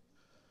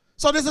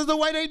 So this is the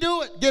way they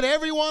do it. Get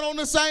everyone on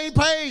the same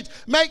page.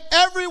 Make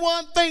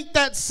everyone think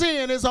that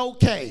sin is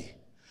okay.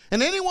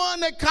 And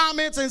anyone that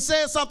comments and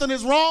says something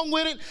is wrong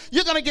with it,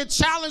 you're going to get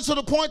challenged to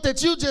the point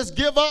that you just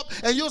give up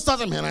and you'll start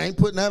saying, man, I ain't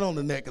putting that on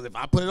the net because if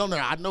I put it on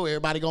there, I know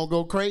everybody going to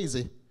go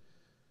crazy.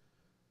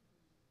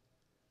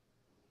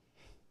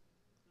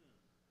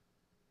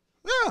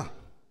 Yeah.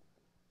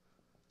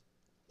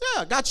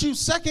 Yeah, got you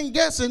second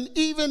guessing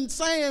even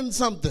saying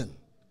something.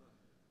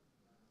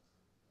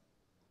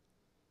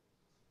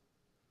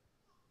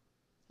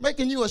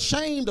 making you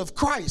ashamed of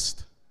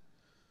Christ,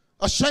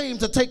 ashamed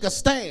to take a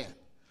stand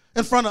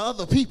in front of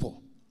other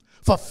people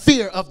for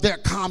fear of their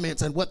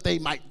comments and what they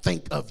might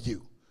think of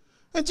you.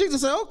 And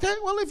Jesus said, okay,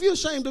 well, if you're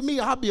ashamed of me,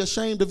 I'll be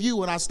ashamed of you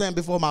when I stand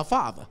before my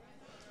Father.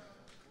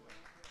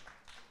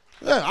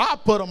 Yeah, I'll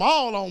put them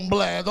all on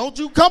blast. Don't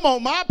you come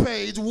on my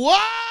page.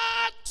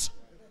 What?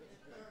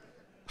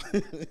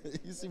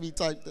 You see me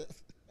type that?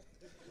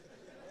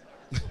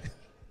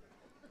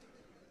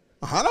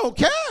 I don't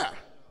care.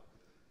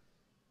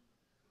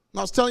 I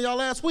was telling y'all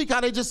last week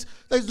how they just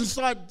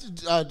start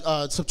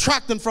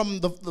subtracting from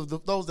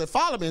those that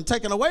follow me and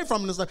taking away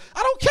from them. It's like,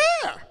 I don't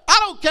care. I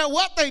don't care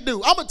what they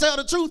do. I'm going to tell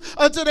the truth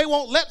until they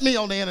won't let me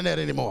on the internet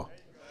anymore.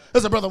 They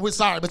say, brother, we're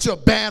sorry, but you're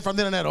banned from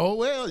the internet. Oh,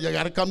 well, you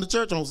got to come to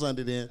church on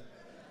Sunday then.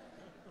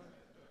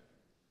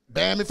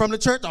 Ban me from the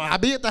church, I'll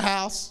be at the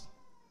house.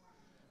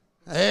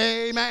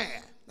 Amen.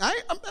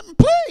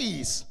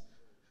 Please.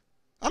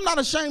 I'm not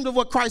ashamed of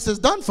what Christ has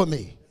done for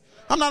me.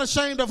 I'm not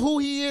ashamed of who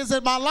he is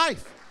in my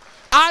life.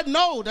 I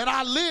know that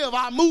I live,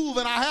 I move,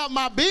 and I have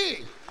my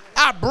being.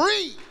 I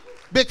breathe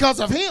because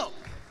of him.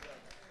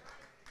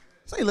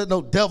 So ain't let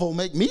no devil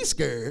make me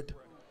scared.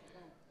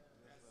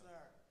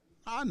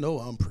 I know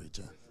I'm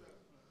preaching.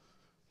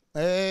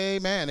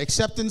 Amen.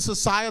 Accepting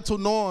societal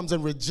norms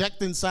and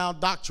rejecting sound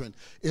doctrine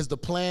is the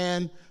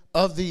plan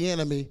of the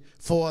enemy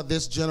for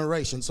this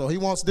generation. So he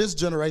wants this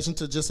generation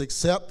to just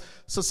accept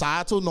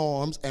societal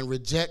norms and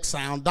reject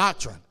sound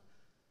doctrine.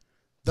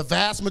 The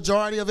vast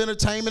majority of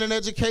entertainment and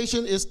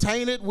education is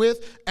tainted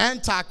with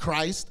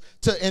Antichrist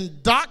to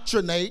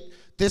indoctrinate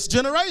this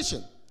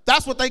generation.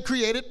 That's what they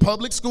created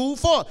public school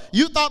for.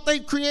 You thought they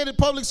created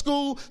public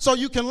school so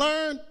you can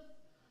learn?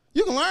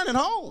 You can learn at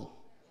home.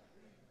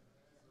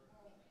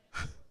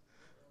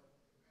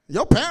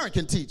 Your parent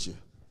can teach you.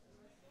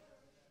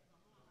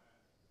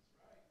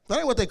 That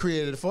ain't what they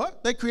created it for.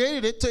 They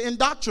created it to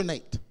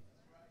indoctrinate,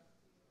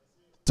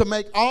 to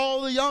make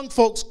all the young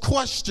folks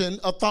question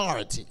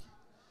authority.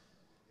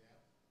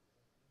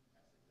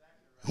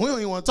 We don't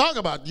even want to talk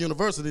about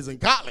universities and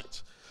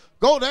college.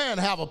 Go there and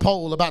have a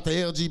poll about the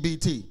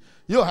LGBT.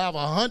 You'll have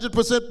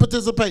 100%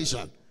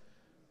 participation.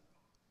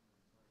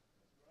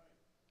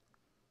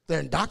 They're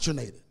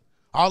indoctrinated.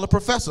 All the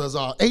professors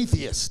are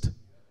atheists.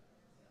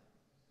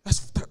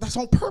 That's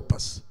on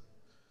purpose.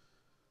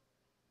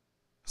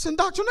 It's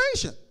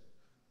indoctrination.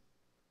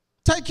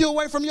 Take you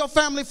away from your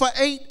family for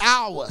 8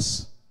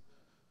 hours.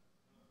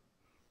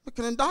 It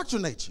can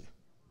indoctrinate you.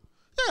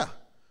 Yeah.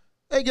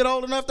 They get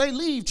old enough, they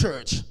leave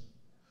church.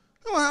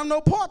 They don't have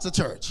no parts of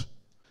church.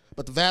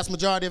 But the vast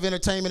majority of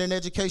entertainment and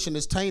education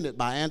is tainted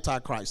by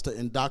Antichrist to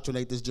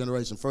indoctrinate this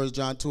generation. 1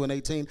 John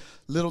 2:18,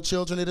 little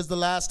children, it is the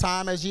last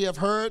time as ye have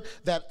heard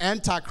that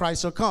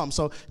Antichrist shall come.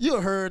 So you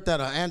heard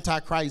that an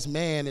Antichrist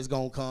man is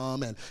going to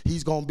come and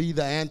he's going to be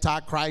the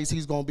Antichrist.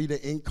 He's going to be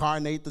the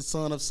incarnate, the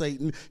son of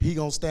Satan. He's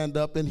going to stand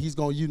up and he's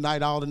going to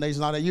unite all the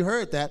nations. All that. You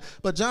heard that.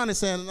 But John is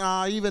saying,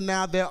 even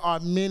now there are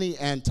many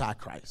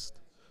Antichrists.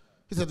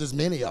 He said there's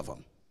many of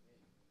them.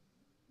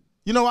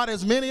 You know why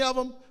there's many of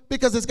them?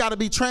 Because it's got to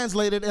be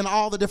translated in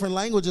all the different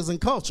languages and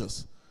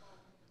cultures.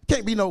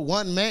 Can't be no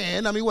one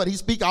man. I mean, what, he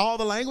speak all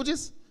the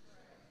languages?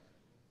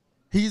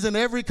 He's in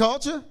every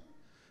culture?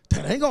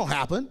 That ain't going to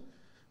happen.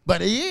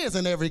 But he is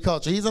in every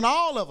culture. He's in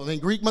all of them. In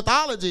Greek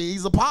mythology,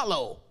 he's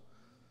Apollo.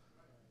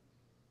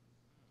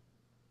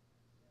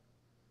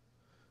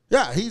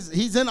 Yeah,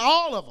 he's in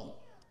all of them.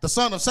 The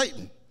son of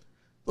Satan,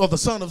 or the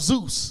son of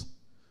Zeus,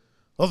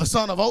 or the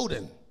son of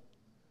Odin,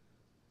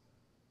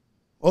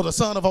 or the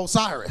son of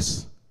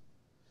Osiris.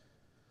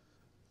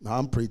 No,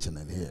 I'm preaching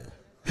in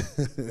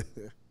here.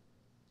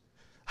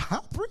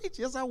 I'll preach,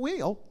 yes I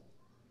will.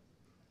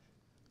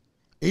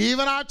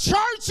 Even our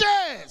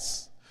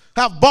churches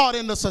have bought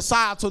into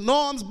societal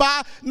norms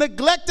by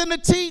neglecting to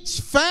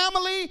teach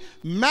family,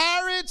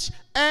 marriage,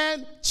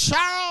 and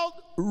child.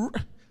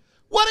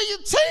 What are you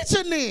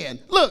teaching then?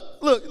 Let's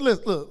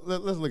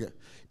look at it.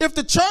 If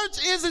the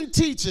church isn't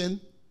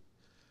teaching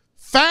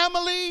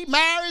family,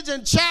 marriage,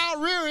 and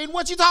child rearing,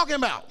 what you talking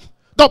about?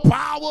 The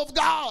power of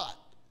God.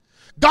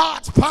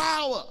 God's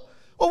power.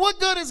 Well, what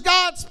good is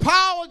God's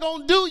power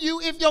going to do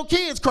you if your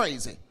kid's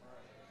crazy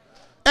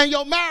and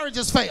your marriage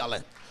is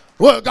failing?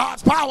 Well,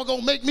 God's power going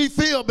to make me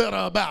feel better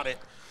about it.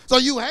 So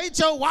you hate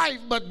your wife,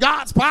 but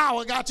God's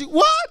power got you.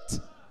 What?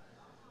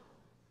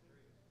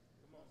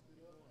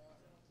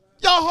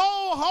 Your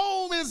whole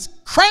home is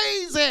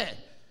crazy.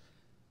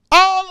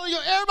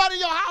 Everybody in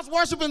your house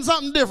worshiping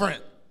something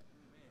different.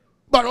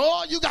 But,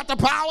 you got the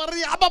power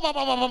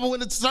when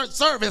the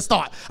service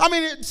starts. I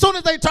mean, as soon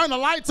as they turn the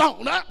lights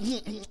on.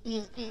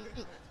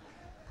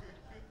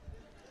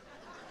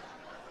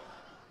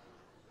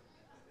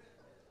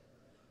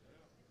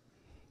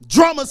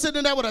 Drummer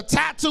sitting there with a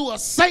tattoo of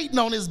Satan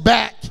on his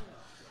back.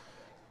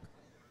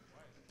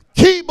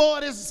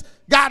 Keyboardist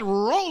got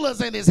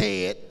rollers in his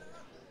head.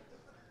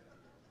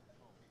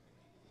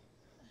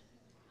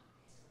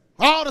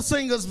 All the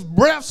singers'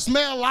 breath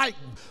smell like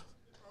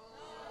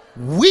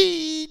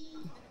weed.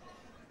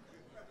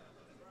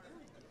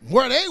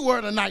 Where they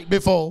were the night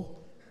before.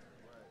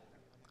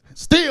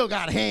 Still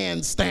got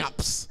hand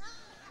stamps.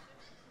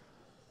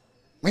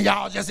 And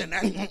y'all just in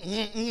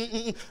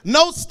there.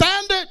 No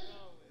standard.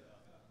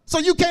 So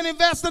you can't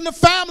invest in the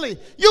family.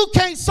 You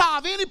can't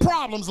solve any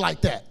problems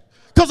like that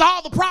because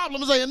all the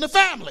problems are in the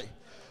family.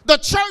 The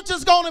church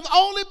is going to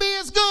only be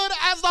as good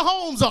as the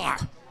homes are.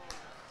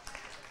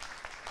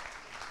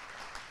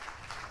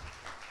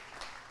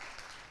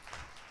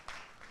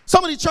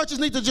 Some of these churches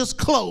need to just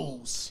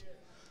close.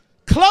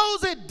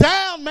 Close it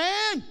down,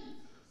 man.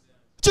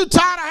 You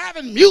tired of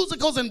having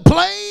musicals and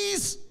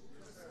plays?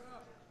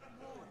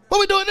 What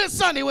we doing this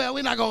Sunday? Well,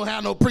 we're not going to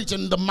have no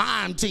preaching. The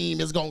mime team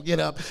is going to get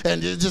up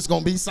and it's just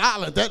going to be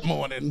silent that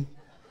morning.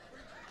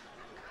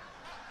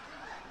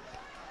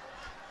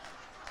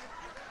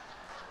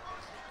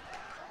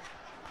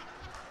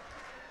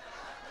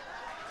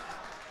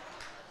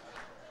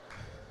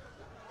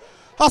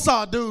 I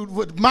saw a dude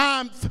with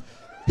mime.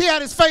 He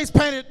had his face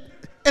painted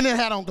and then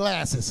had on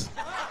glasses.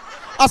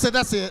 I said,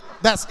 that's it.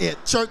 That's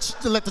it. Church,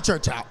 let the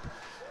church out.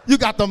 You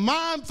got the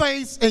mime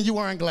face and you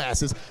wearing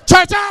glasses.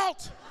 Church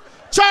out.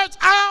 Church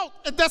out.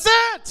 That's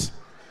it.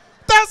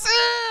 That's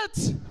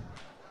it.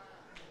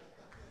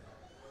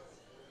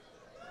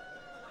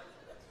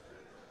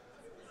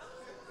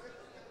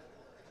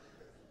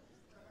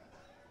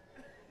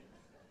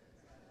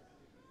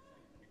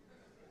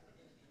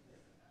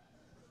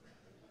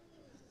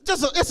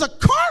 It's a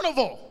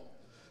carnival.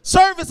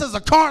 Service is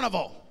a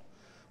carnival.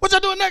 What y'all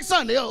doing next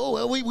Sunday? Oh,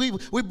 well,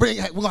 we're going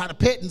to have a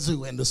petting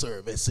zoo in the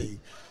service, see.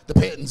 The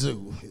petting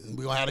zoo.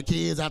 We're going to have the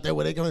kids out there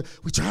where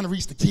we're trying to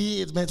reach the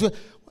kids, man.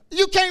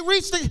 You can't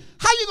reach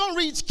how you going to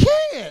reach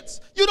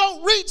kids? You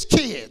don't reach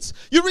kids.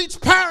 You reach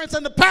parents,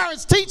 and the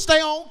parents teach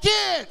their own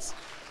kids.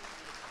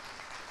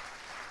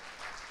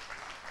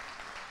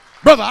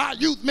 Brother, our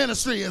youth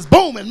ministry is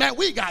booming, man.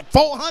 We got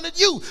 400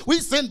 youth. We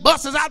send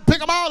buses out, pick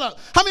them all up.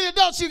 How many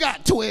adults you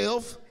got?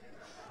 12.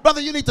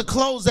 Brother, you need to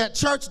close that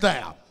church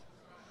down.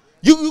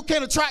 You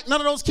can't attract none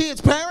of those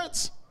kids'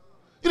 parents.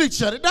 You need to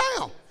shut it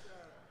down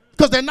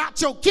because they're not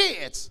your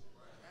kids.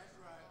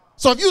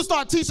 So if you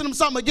start teaching them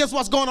something against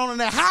what's going on in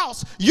their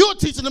house, you're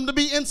teaching them to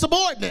be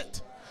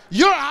insubordinate.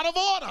 You're out of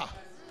order.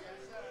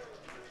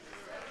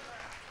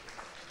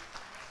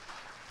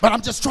 But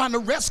I'm just trying to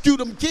rescue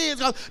them kids.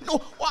 No,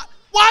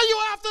 why are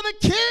you after the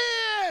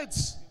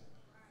kids?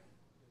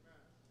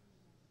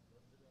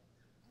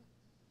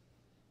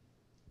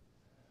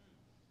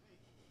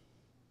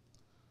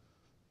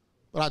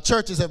 But our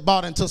churches have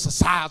bought into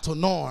societal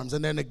norms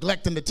and they're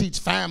neglecting to teach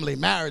family,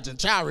 marriage, and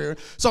child rearing.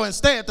 So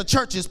instead, the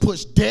churches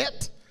push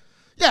debt.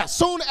 Yeah,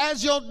 soon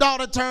as your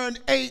daughter turned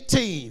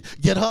 18,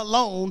 get her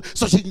loan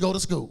so she can go to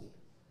school.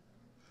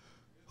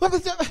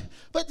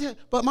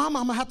 But mom,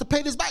 I'm going to have to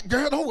pay this back.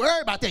 Girl, don't worry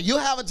about that. You'll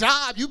have a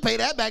job. You pay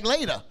that back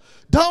later.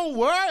 Don't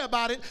worry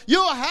about it.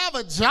 You'll have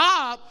a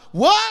job.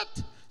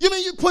 What? You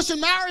mean you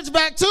pushing marriage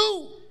back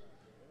too?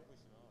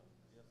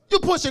 You're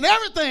pushing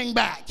everything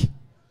back.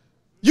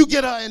 You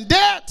get her in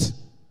debt.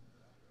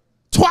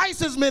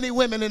 Twice as many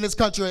women in this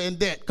country are in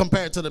debt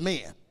compared to the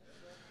men.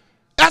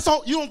 That's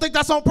all. You don't think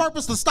that's on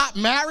purpose to stop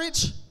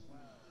marriage?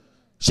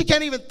 She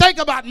can't even think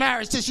about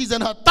marriage till she's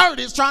in her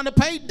 30s trying to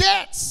pay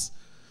debts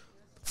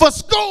for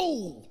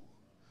school.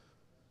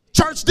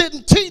 Church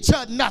didn't teach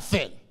her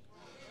nothing.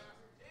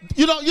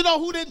 You know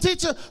who didn't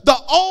teach her? The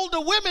older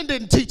women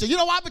didn't teach her. You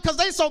know why? Because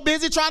they so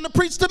busy trying to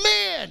preach to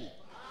men.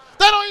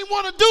 They don't even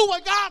want to do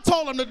what God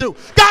told them to do.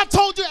 God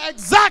told you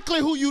exactly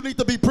who you need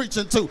to be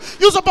preaching to.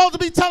 You're supposed to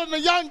be telling the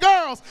young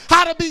girls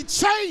how to be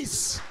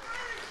chaste,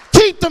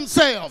 keep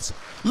themselves,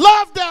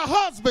 love their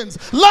husbands,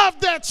 love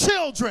their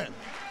children.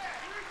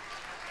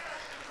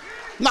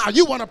 Now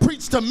you want to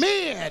preach to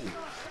men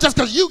just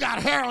because you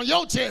got hair on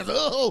your chest.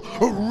 Oh,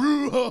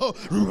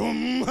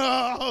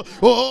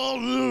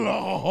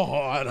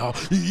 Lord.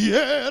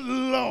 Yeah,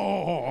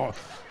 Lord.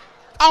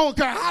 I don't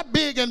care how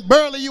big and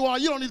burly you are.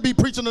 You don't need to be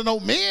preaching to no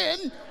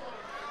men.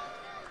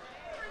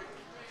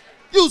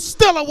 You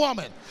still a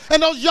woman.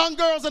 And those young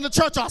girls in the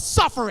church are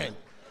suffering.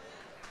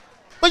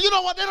 But you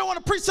know what? They don't want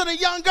to preach to the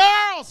young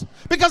girls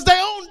because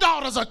their own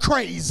daughters are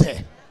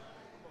crazy.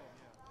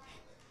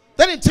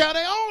 They didn't tell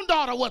their own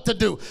daughter what to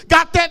do.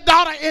 Got that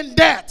daughter in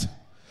debt.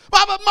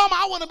 But mama,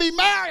 I want to be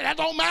married. That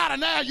don't matter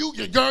now. You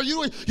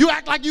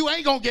act like you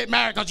ain't going to get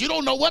married because you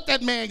don't know what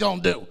that man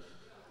going to do.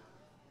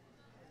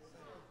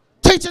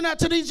 Teaching that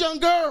to these young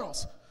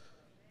girls.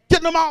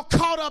 Getting them all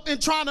caught up in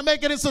trying to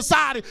make it in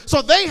society.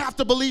 So they have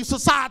to believe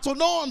societal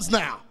norms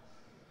now.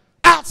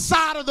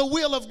 Outside of the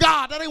will of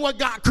God. That ain't what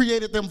God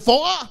created them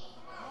for.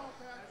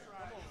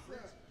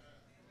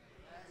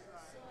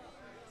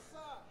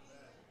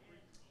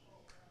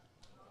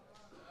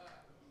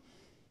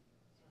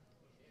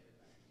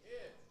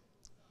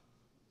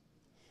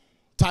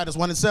 Titus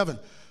 1:7.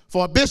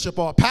 For a bishop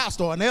or a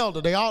pastor or an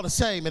elder, they all the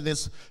same in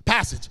this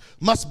passage,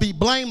 must be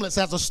blameless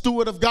as a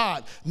steward of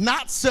God,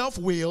 not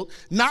self-willed,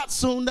 not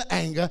soon to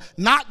anger,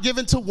 not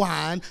given to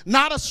wine,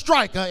 not a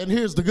striker, and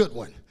here's the good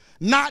one,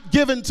 not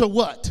given to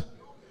what?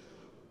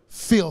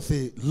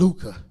 Filthy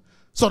lucre.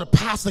 So the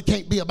pastor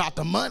can't be about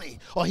the money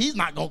or he's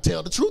not going to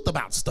tell the truth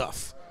about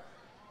stuff.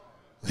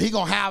 He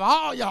going to have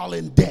all y'all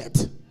in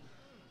debt.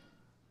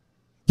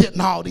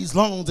 Getting all these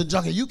loans and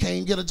junk, and you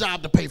can't get a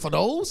job to pay for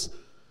those.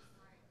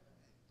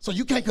 So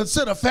you can't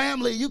consider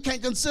family. You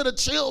can't consider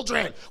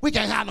children. We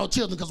can't have no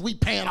children because we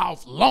paying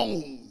off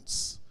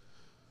loans.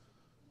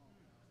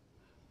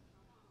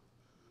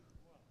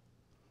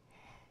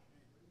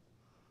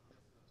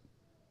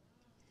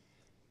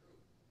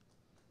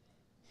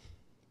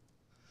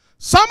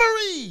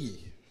 Summary.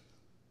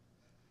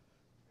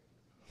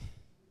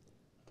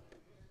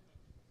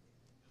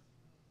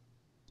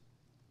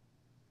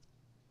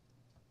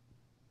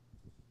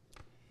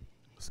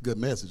 It's a good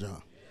message, huh?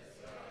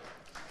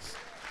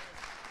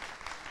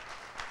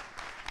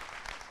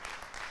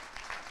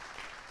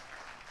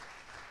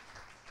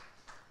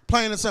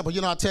 Plain and simple.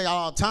 You know, I tell you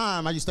all the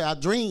time, I used to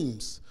have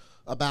dreams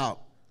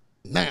about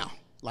now,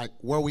 like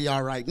where we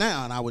are right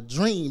now. And I would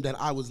dream that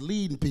I was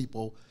leading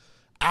people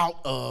out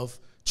of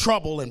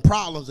trouble and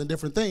problems and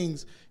different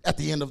things at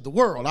the end of the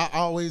world. I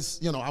always,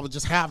 you know, I would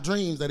just have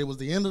dreams that it was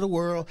the end of the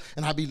world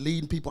and I'd be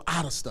leading people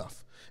out of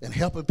stuff and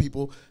helping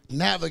people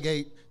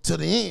navigate to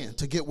the end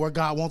to get where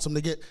God wants them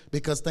to get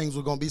because things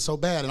were going to be so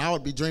bad. And I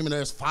would be dreaming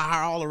there's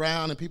fire all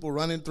around and people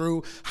running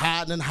through,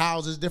 hiding in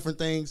houses, different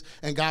things,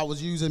 and God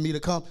was using me to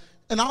come.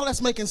 And all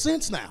that's making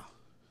sense now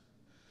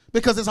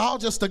because it's all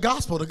just the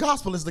gospel. The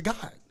gospel is the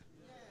guide.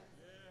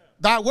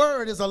 Thy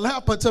word is a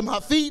lamp unto my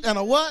feet and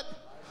a what?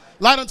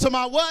 Light unto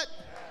my what?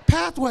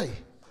 Pathway.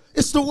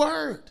 It's the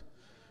word.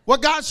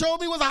 What God showed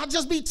me was I'll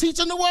just be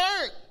teaching the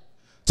word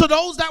to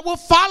those that will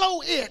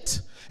follow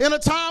it in a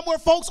time where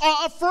folks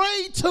are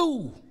afraid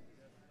to.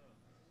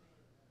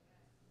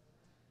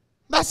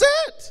 That's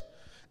it.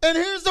 And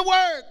here's the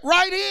word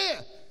right here.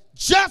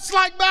 Just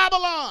like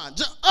Babylon.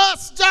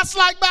 Just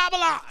like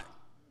Babylon.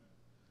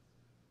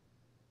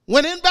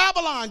 When in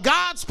Babylon,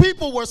 God's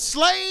people were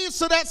slaves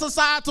to that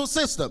societal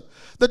system.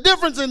 The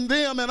difference in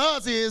them and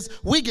us is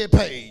we get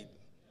paid.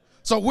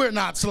 So we're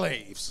not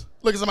slaves.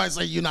 Look at somebody and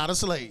say, you're not a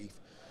slave.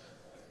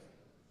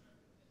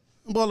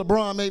 Boy,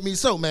 LeBron made me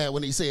so mad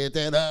when he said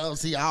that.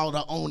 See, all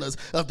the owners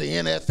of the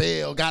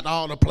NFL got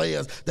all the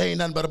players. They ain't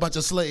nothing but a bunch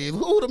of slaves.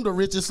 Who them the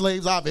richest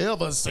slaves I've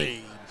ever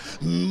seen?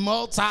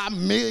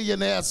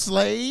 Multi-millionaire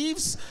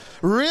slaves?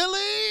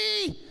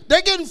 Really?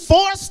 They're getting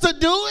forced to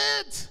do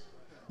it?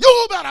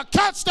 You better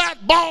catch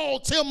that ball,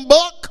 Tim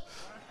Buck.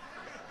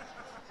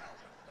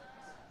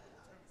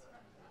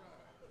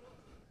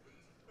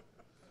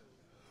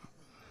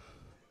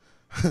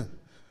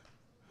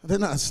 They're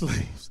not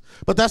slaves.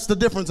 But that's the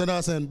difference in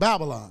us and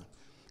Babylon.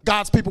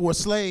 God's people were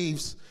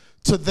slaves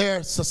to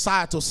their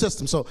societal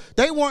system. So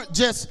they weren't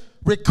just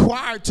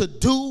required to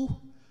do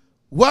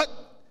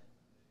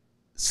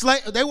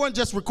they weren't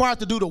just required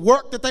to do the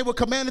work that they were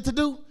commanded to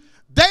do.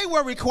 They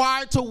were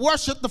required to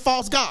worship the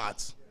false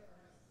gods.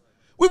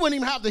 We wouldn't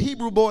even have the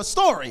Hebrew boys'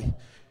 story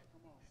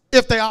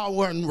if they all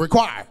weren't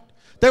required.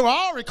 They were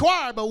all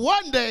required, but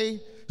one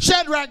day,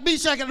 Shadrach,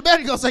 Meshach, and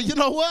Abednego say, you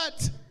know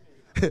what?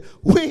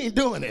 We ain't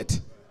doing it.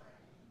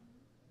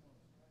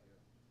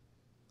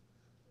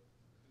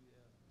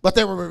 But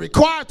they were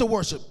required to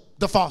worship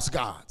the false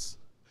gods.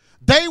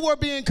 They were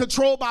being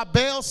controlled by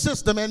Baal's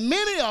system, and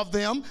many of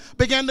them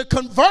began to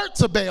convert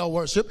to Baal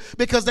worship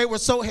because they were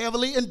so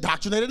heavily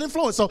indoctrinated and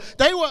influenced. So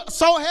they were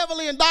so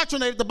heavily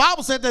indoctrinated, the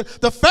Bible said that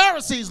the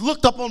Pharisees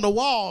looked up on the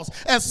walls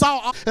and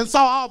saw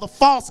all the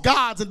false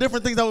gods and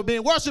different things that were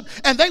being worshipped,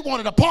 and they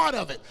wanted a part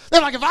of it.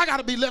 They're like, if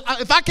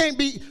I can't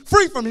be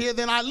free from here,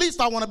 then at least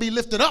I want to be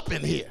lifted up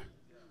in here.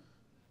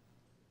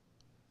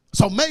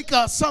 So make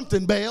us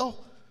something, Baal.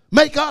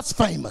 Make us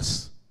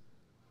famous.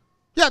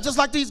 Yeah, just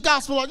like these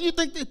gospel artists. You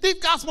think these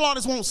gospel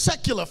artists want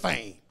secular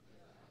fame?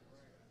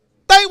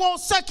 They want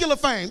secular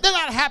fame. They're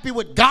not happy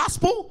with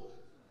gospel.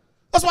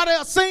 That's why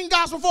they'll sing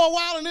gospel for a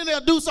while and then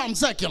they'll do something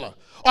secular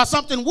or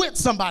something with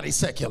somebody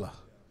secular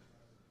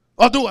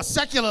or do a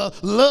secular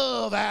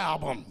love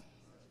album.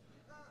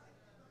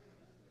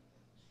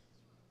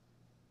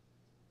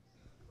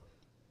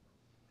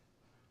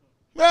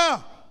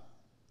 Yeah.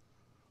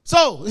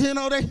 So, you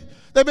know,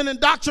 they've been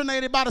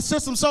indoctrinated by the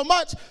system so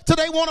much till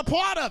they want a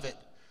part of it.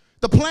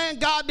 The plan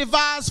God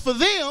devised for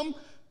them,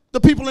 the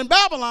people in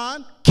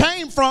Babylon,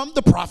 came from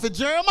the prophet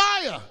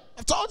Jeremiah.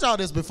 I've told y'all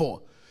this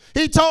before.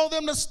 He told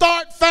them to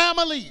start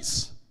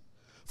families.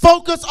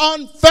 Focus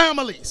on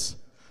families.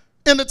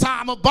 In the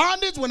time of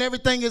bondage, when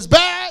everything is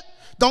bad,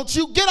 don't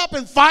you get up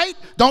and fight.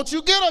 Don't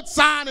you get a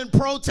sign and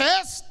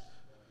protest.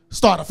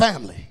 Start a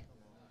family.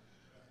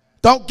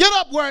 Don't get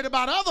up worried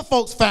about other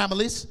folks'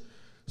 families.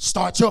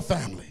 Start your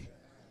family.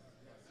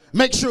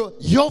 Make sure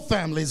your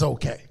family's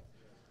okay.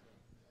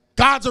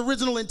 God's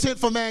original intent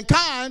for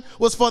mankind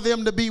was for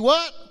them to be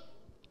what?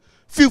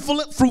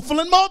 Fruitful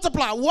and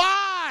multiply.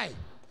 Why?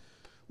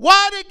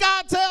 Why did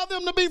God tell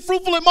them to be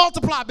fruitful and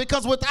multiply?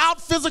 Because without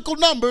physical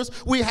numbers,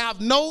 we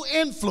have no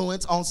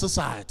influence on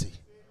society.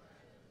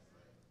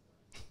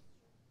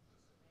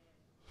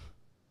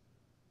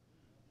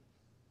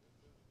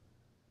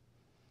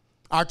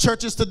 Our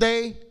churches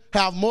today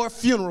have more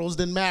funerals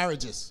than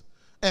marriages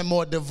and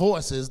more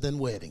divorces than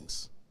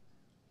weddings.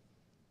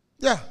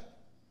 Yeah.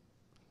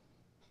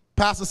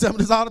 Pastors tell me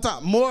this all the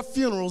time. More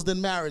funerals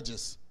than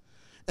marriages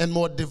and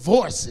more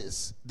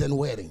divorces than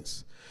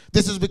weddings.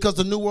 This is because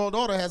the New World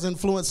Order has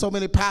influenced so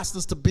many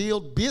pastors to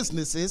build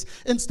businesses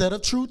instead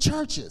of true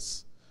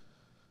churches.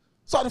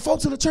 So the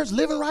folks in the church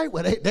living right,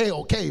 well, they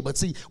okay. But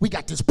see, we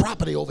got this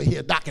property over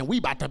here, Doc, and we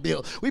about to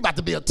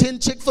build 10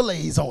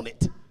 Chick-fil-A's on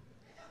it.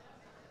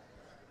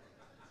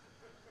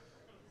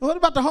 What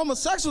about the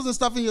homosexuals and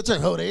stuff in your church?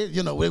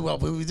 Oh,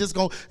 we just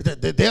going,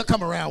 they'll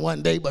come around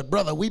one day, but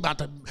brother, we about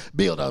to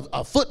build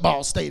a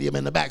football stadium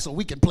in the back so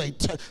we can play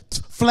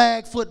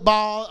flag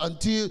football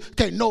until,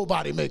 can't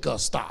nobody make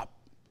us stop.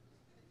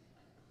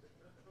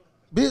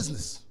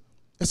 Business.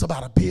 It's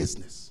about a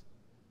business.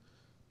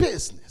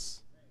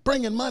 Business.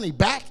 Bringing money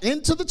back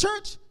into the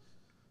church.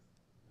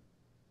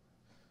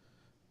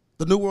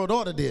 The New World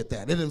Order did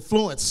that. It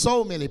influenced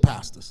so many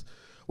pastors.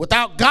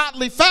 Without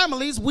godly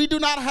families, we do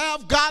not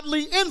have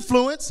godly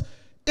influence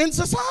in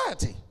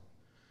society.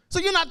 So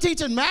you're not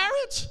teaching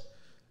marriage?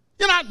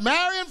 You're not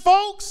marrying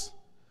folks?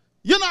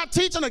 You're not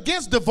teaching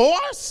against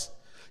divorce?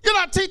 You're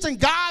not teaching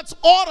God's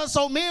order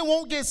so men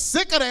won't get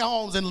sick of their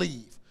homes and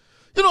leave.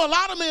 You know, a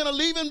lot of men are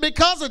leaving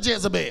because of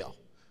Jezebel.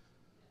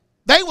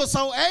 They were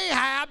so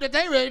Ahab that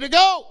they ready to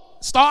go.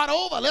 Start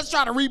over. Let's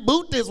try to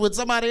reboot this with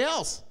somebody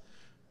else.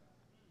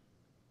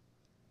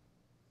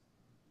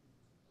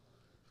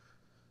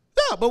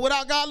 Yeah, but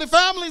without godly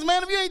families,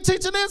 man, if you ain't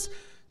teaching this,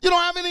 you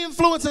don't have any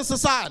influence in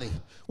society.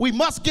 We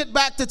must get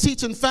back to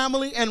teaching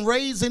family and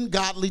raising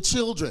godly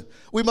children.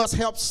 We must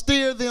help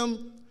steer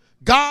them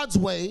God's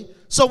way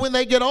so when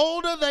they get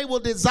older, they will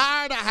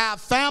desire to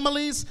have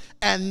families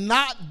and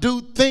not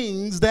do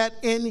things that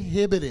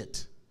inhibit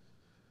it.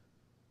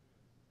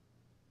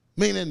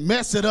 Meaning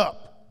mess it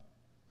up.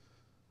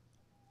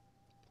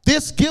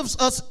 This gives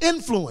us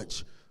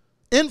influence,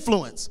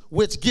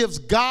 which gives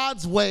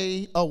God's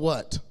way a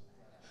what?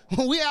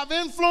 When we have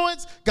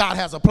influence, God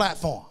has a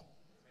platform.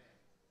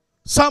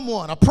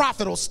 Someone, a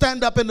prophet, will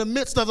stand up in the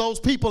midst of those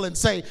people and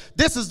say,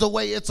 this is the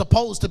way it's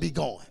supposed to be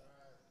going.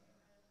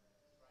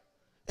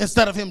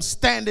 Instead of him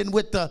standing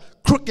with the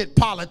crooked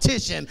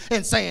politician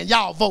and saying,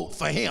 y'all vote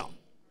for him.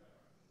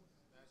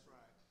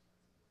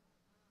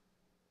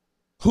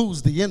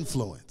 Who's the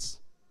influence?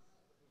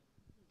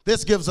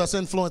 This gives us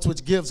influence,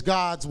 which gives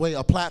God's way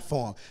a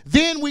platform.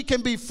 Then we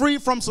can be free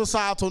from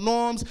societal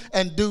norms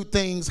and do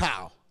things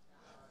how?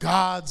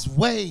 God's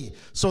way,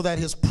 so that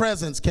his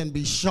presence can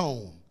be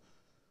shown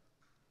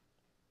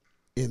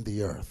in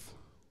the earth.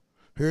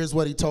 Here's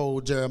what he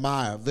told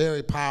Jeremiah, a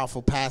very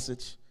powerful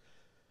passage.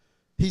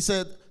 He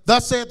said,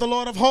 thus saith the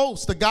Lord of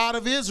hosts, the God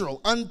of Israel,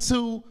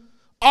 unto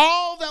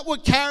all that were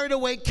carried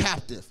away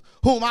captive,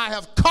 whom I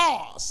have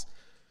caused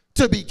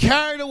to be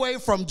carried away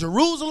from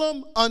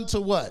Jerusalem unto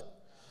what?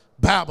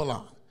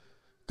 Babylon.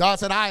 God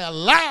said, I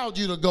allowed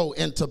you to go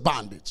into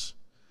bondage.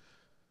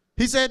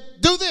 He said,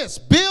 do this,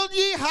 build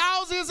ye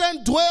houses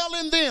and dwell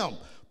in them,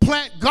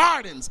 plant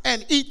gardens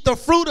and eat the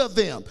fruit of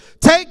them.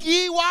 Take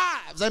ye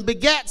wives and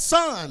begat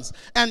sons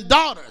and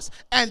daughters,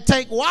 and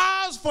take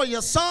wives for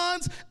your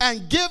sons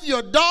and give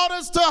your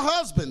daughters to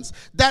husbands,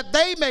 that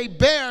they may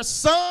bear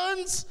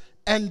sons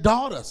and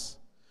daughters,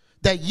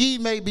 that ye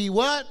may be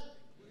what?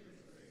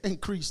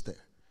 Increased there.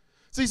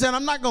 So he said,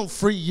 I'm not going to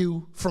free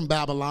you from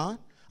Babylon.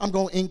 I'm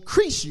going to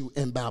increase you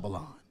in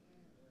Babylon.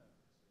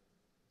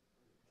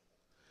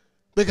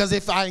 Because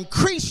if I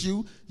increase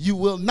you, you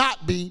will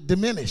not be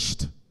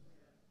diminished.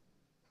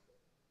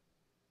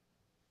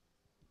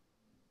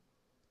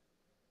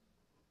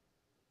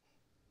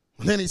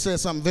 And then he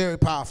says something very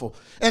powerful.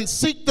 And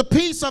seek the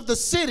peace of the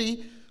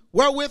city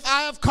wherewith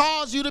I have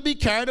caused you to be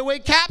carried away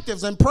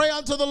captives, and pray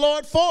unto the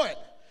Lord for it.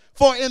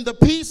 For in the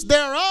peace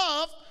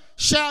thereof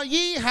shall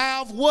ye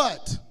have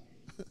what?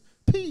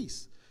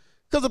 Peace.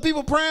 Because the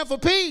people praying for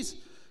peace.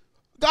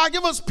 God,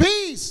 give us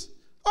peace.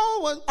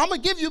 Oh, well, I'm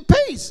going to give you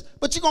peace,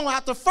 but you're going to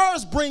have to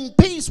first bring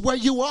peace where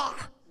you are.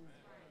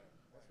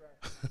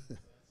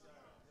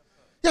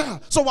 Yeah,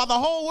 so while the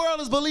whole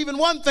world is believing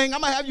one thing,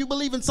 I'm going to have you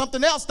believe in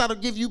something else that'll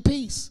give you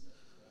peace.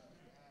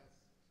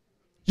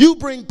 You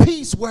bring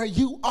peace where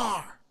you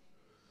are.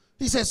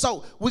 He says,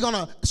 so we're going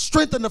to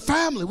strengthen the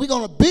family. We're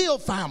going to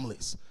build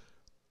families.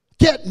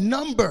 Get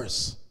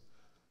numbers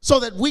so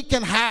that we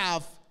can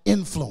have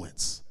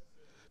influence.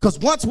 Because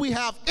once we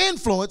have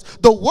influence,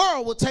 the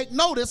world will take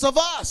notice of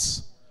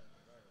us.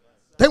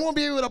 They won't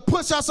be able to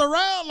push us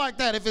around like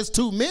that if it's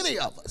too many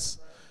of us.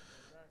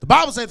 The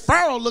Bible said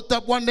Pharaoh looked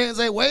up one day and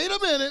said, wait a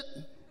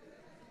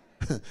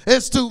minute.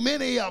 It's too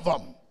many of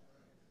them.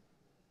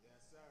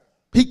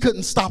 He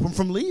couldn't stop them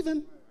from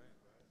leaving.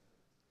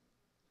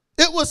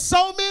 It was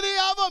so many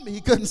of them,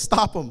 he couldn't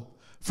stop them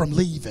from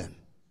leaving.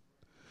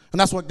 And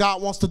that's what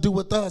God wants to do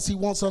with us. He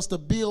wants us to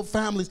build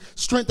families,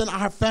 strengthen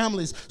our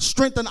families,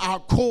 strengthen our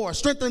core,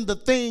 strengthen the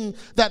thing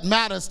that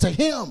matters to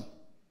him.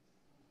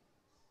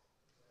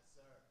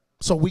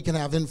 So we can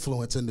have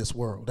influence in this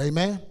world.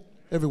 Amen?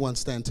 Everyone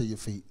stand to your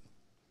feet.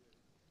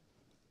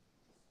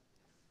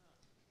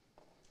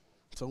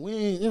 So we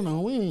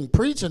ain't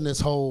preaching this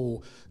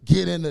whole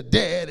get into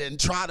debt and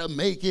try to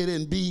make it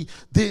and be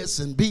this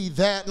and be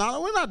that.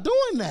 No, we're not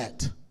doing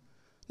that.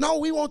 No,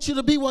 we want you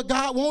to be what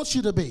God wants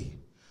you to be.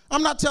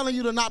 I'm not telling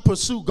you to not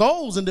pursue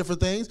goals and different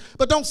things,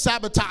 but don't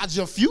sabotage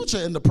your future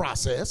in the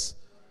process.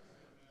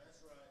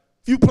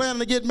 If you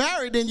planning to get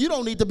married, then you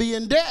don't need to be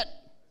in debt.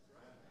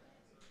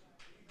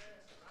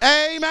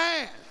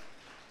 Amen.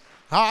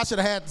 Oh, I should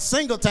have had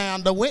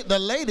Singletown. The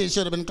ladies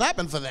should have been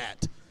clapping for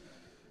that.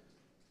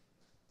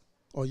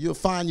 Or you'll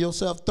find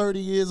yourself 30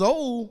 years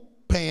old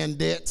paying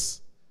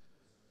debts.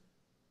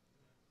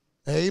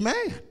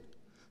 Amen.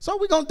 So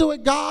we're going to do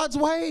it God's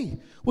way.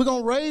 We're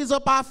going to raise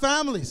up our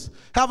families.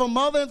 Have a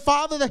mother and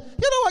father that,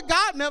 you know what,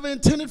 God never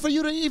intended for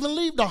you to even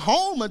leave the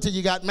home until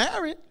you got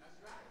married.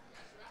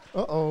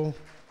 Uh-oh.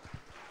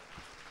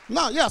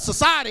 No, yeah,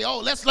 society,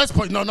 let's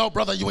put, no,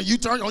 brother, when you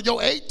turn on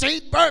your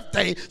 18th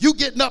birthday, you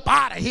getting up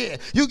out of here.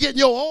 You getting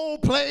your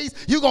own place.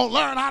 You going to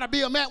learn how to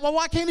be a man. Well,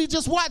 why can't he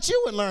just watch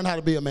you and learn how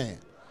to be a man?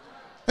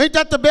 Ain't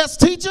that the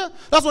best teacher?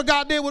 That's what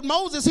God did with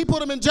Moses. He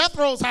put him in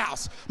Jethro's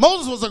house.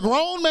 Moses was a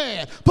grown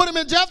man. Put him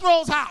in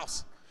Jethro's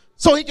house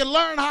so he can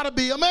learn how to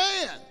be a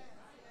man.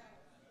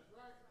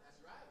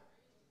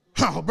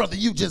 Oh, brother,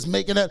 you just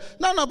making that.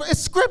 No, but it's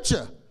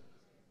scripture.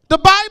 The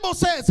Bible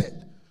says it.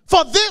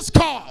 For this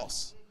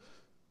cause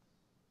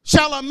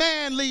shall a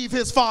man leave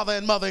his father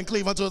and mother and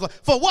cleave unto his wife.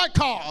 For what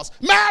cause?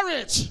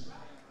 Marriage.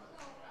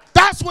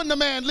 That's when the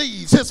man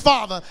leaves his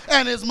father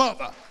and his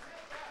mother.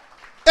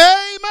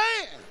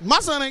 Amen. My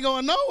son ain't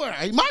going nowhere.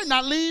 He might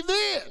not leave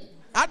then.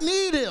 I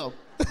need him.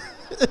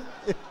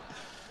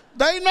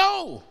 They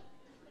know.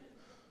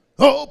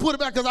 Oh, put it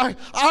back, because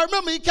I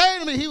remember he came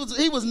to me. He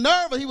was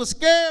nervous. He was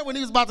scared when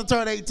he was about to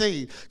turn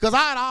 18, because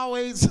I had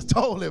always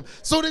told him,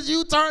 as soon as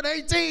you turn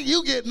 18,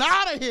 you getting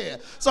out of here.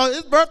 So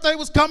his birthday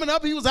was coming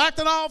up. He was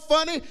acting all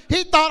funny.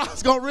 He thought I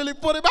was going to really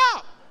put him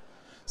out.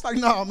 It's like,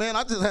 no, man,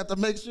 I just had to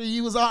make sure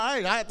you was all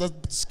right. I had to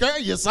scare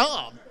you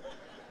some.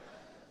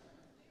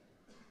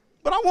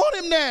 But I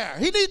want him there.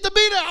 He needs to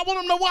be there. I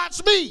want him to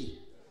watch me.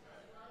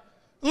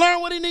 Learn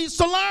what he needs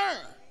to learn.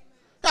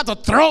 Got to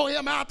throw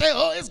him out there.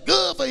 Oh, it's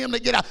good for him to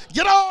get out.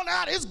 Get on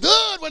out. It's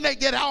good when they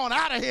get on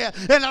out of here.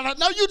 And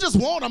no, you just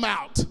want them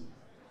out.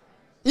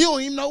 You don't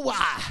even know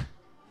why.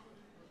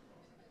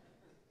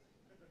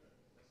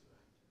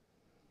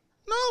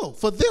 No,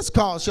 for this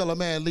cause shall a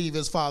man leave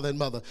his father and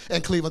mother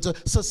and cleave unto.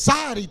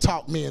 Society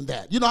taught men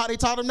that. You know how they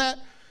taught him that?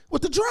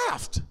 With the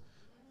draft.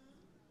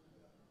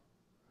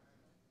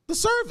 The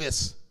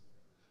service.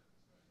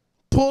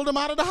 Pulled them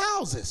out of the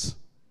houses.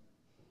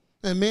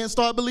 And men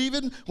start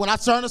believing when I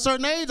turn a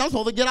certain age, I'm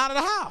supposed to get out of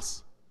the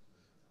house.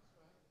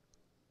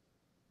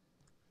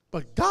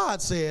 But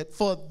God said,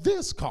 for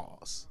this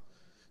cause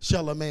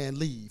shall a man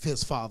leave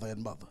his father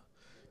and mother,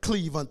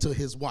 cleave unto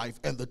his wife,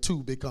 and the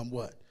two become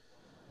what?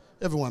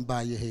 Everyone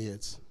bow your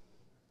heads.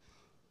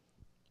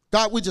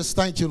 God, we just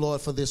thank you,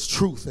 Lord, for this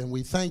truth, and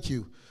we thank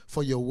you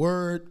for your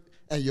word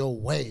and your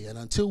way. And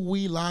until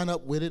we line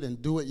up with it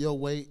and do it your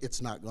way,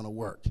 it's not going to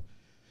work.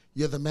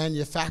 You're the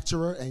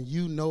manufacturer, and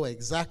you know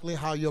exactly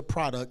how your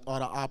product ought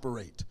to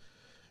operate.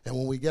 And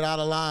when we get out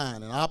of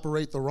line and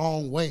operate the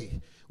wrong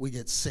way, we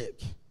get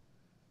sick.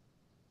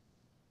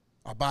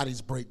 Our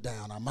bodies break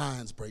down. Our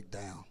minds break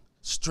down.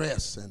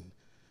 Stress and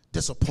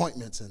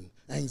disappointments and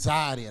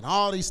anxiety and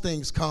all these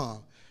things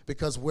come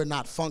because we're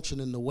not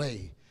functioning the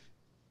way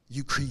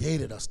you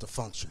created us to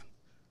function.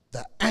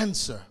 The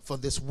answer for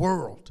this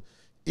world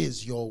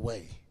is your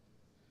way.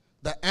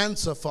 The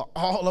answer for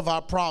all of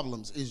our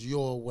problems is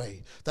your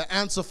way. The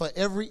answer for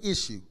every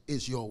issue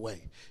is your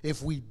way.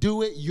 If we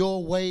do it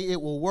your way,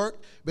 it will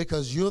work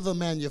because you're the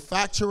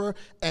manufacturer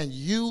and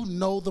you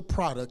know the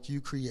product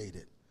you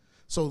created.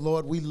 So,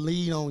 Lord, we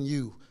lean on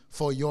you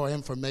for your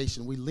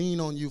information. We lean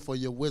on you for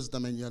your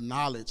wisdom and your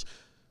knowledge.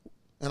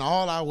 And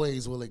all our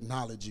ways will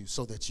acknowledge you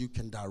so that you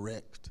can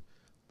direct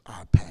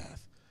our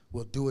path.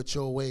 We'll do it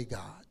your way,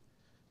 God.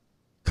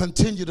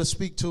 Continue to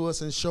speak to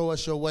us and show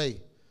us your way.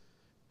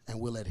 And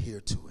we'll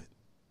adhere to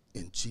it.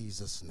 In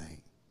Jesus'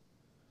 name,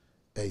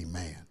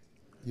 amen.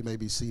 You may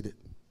be seated.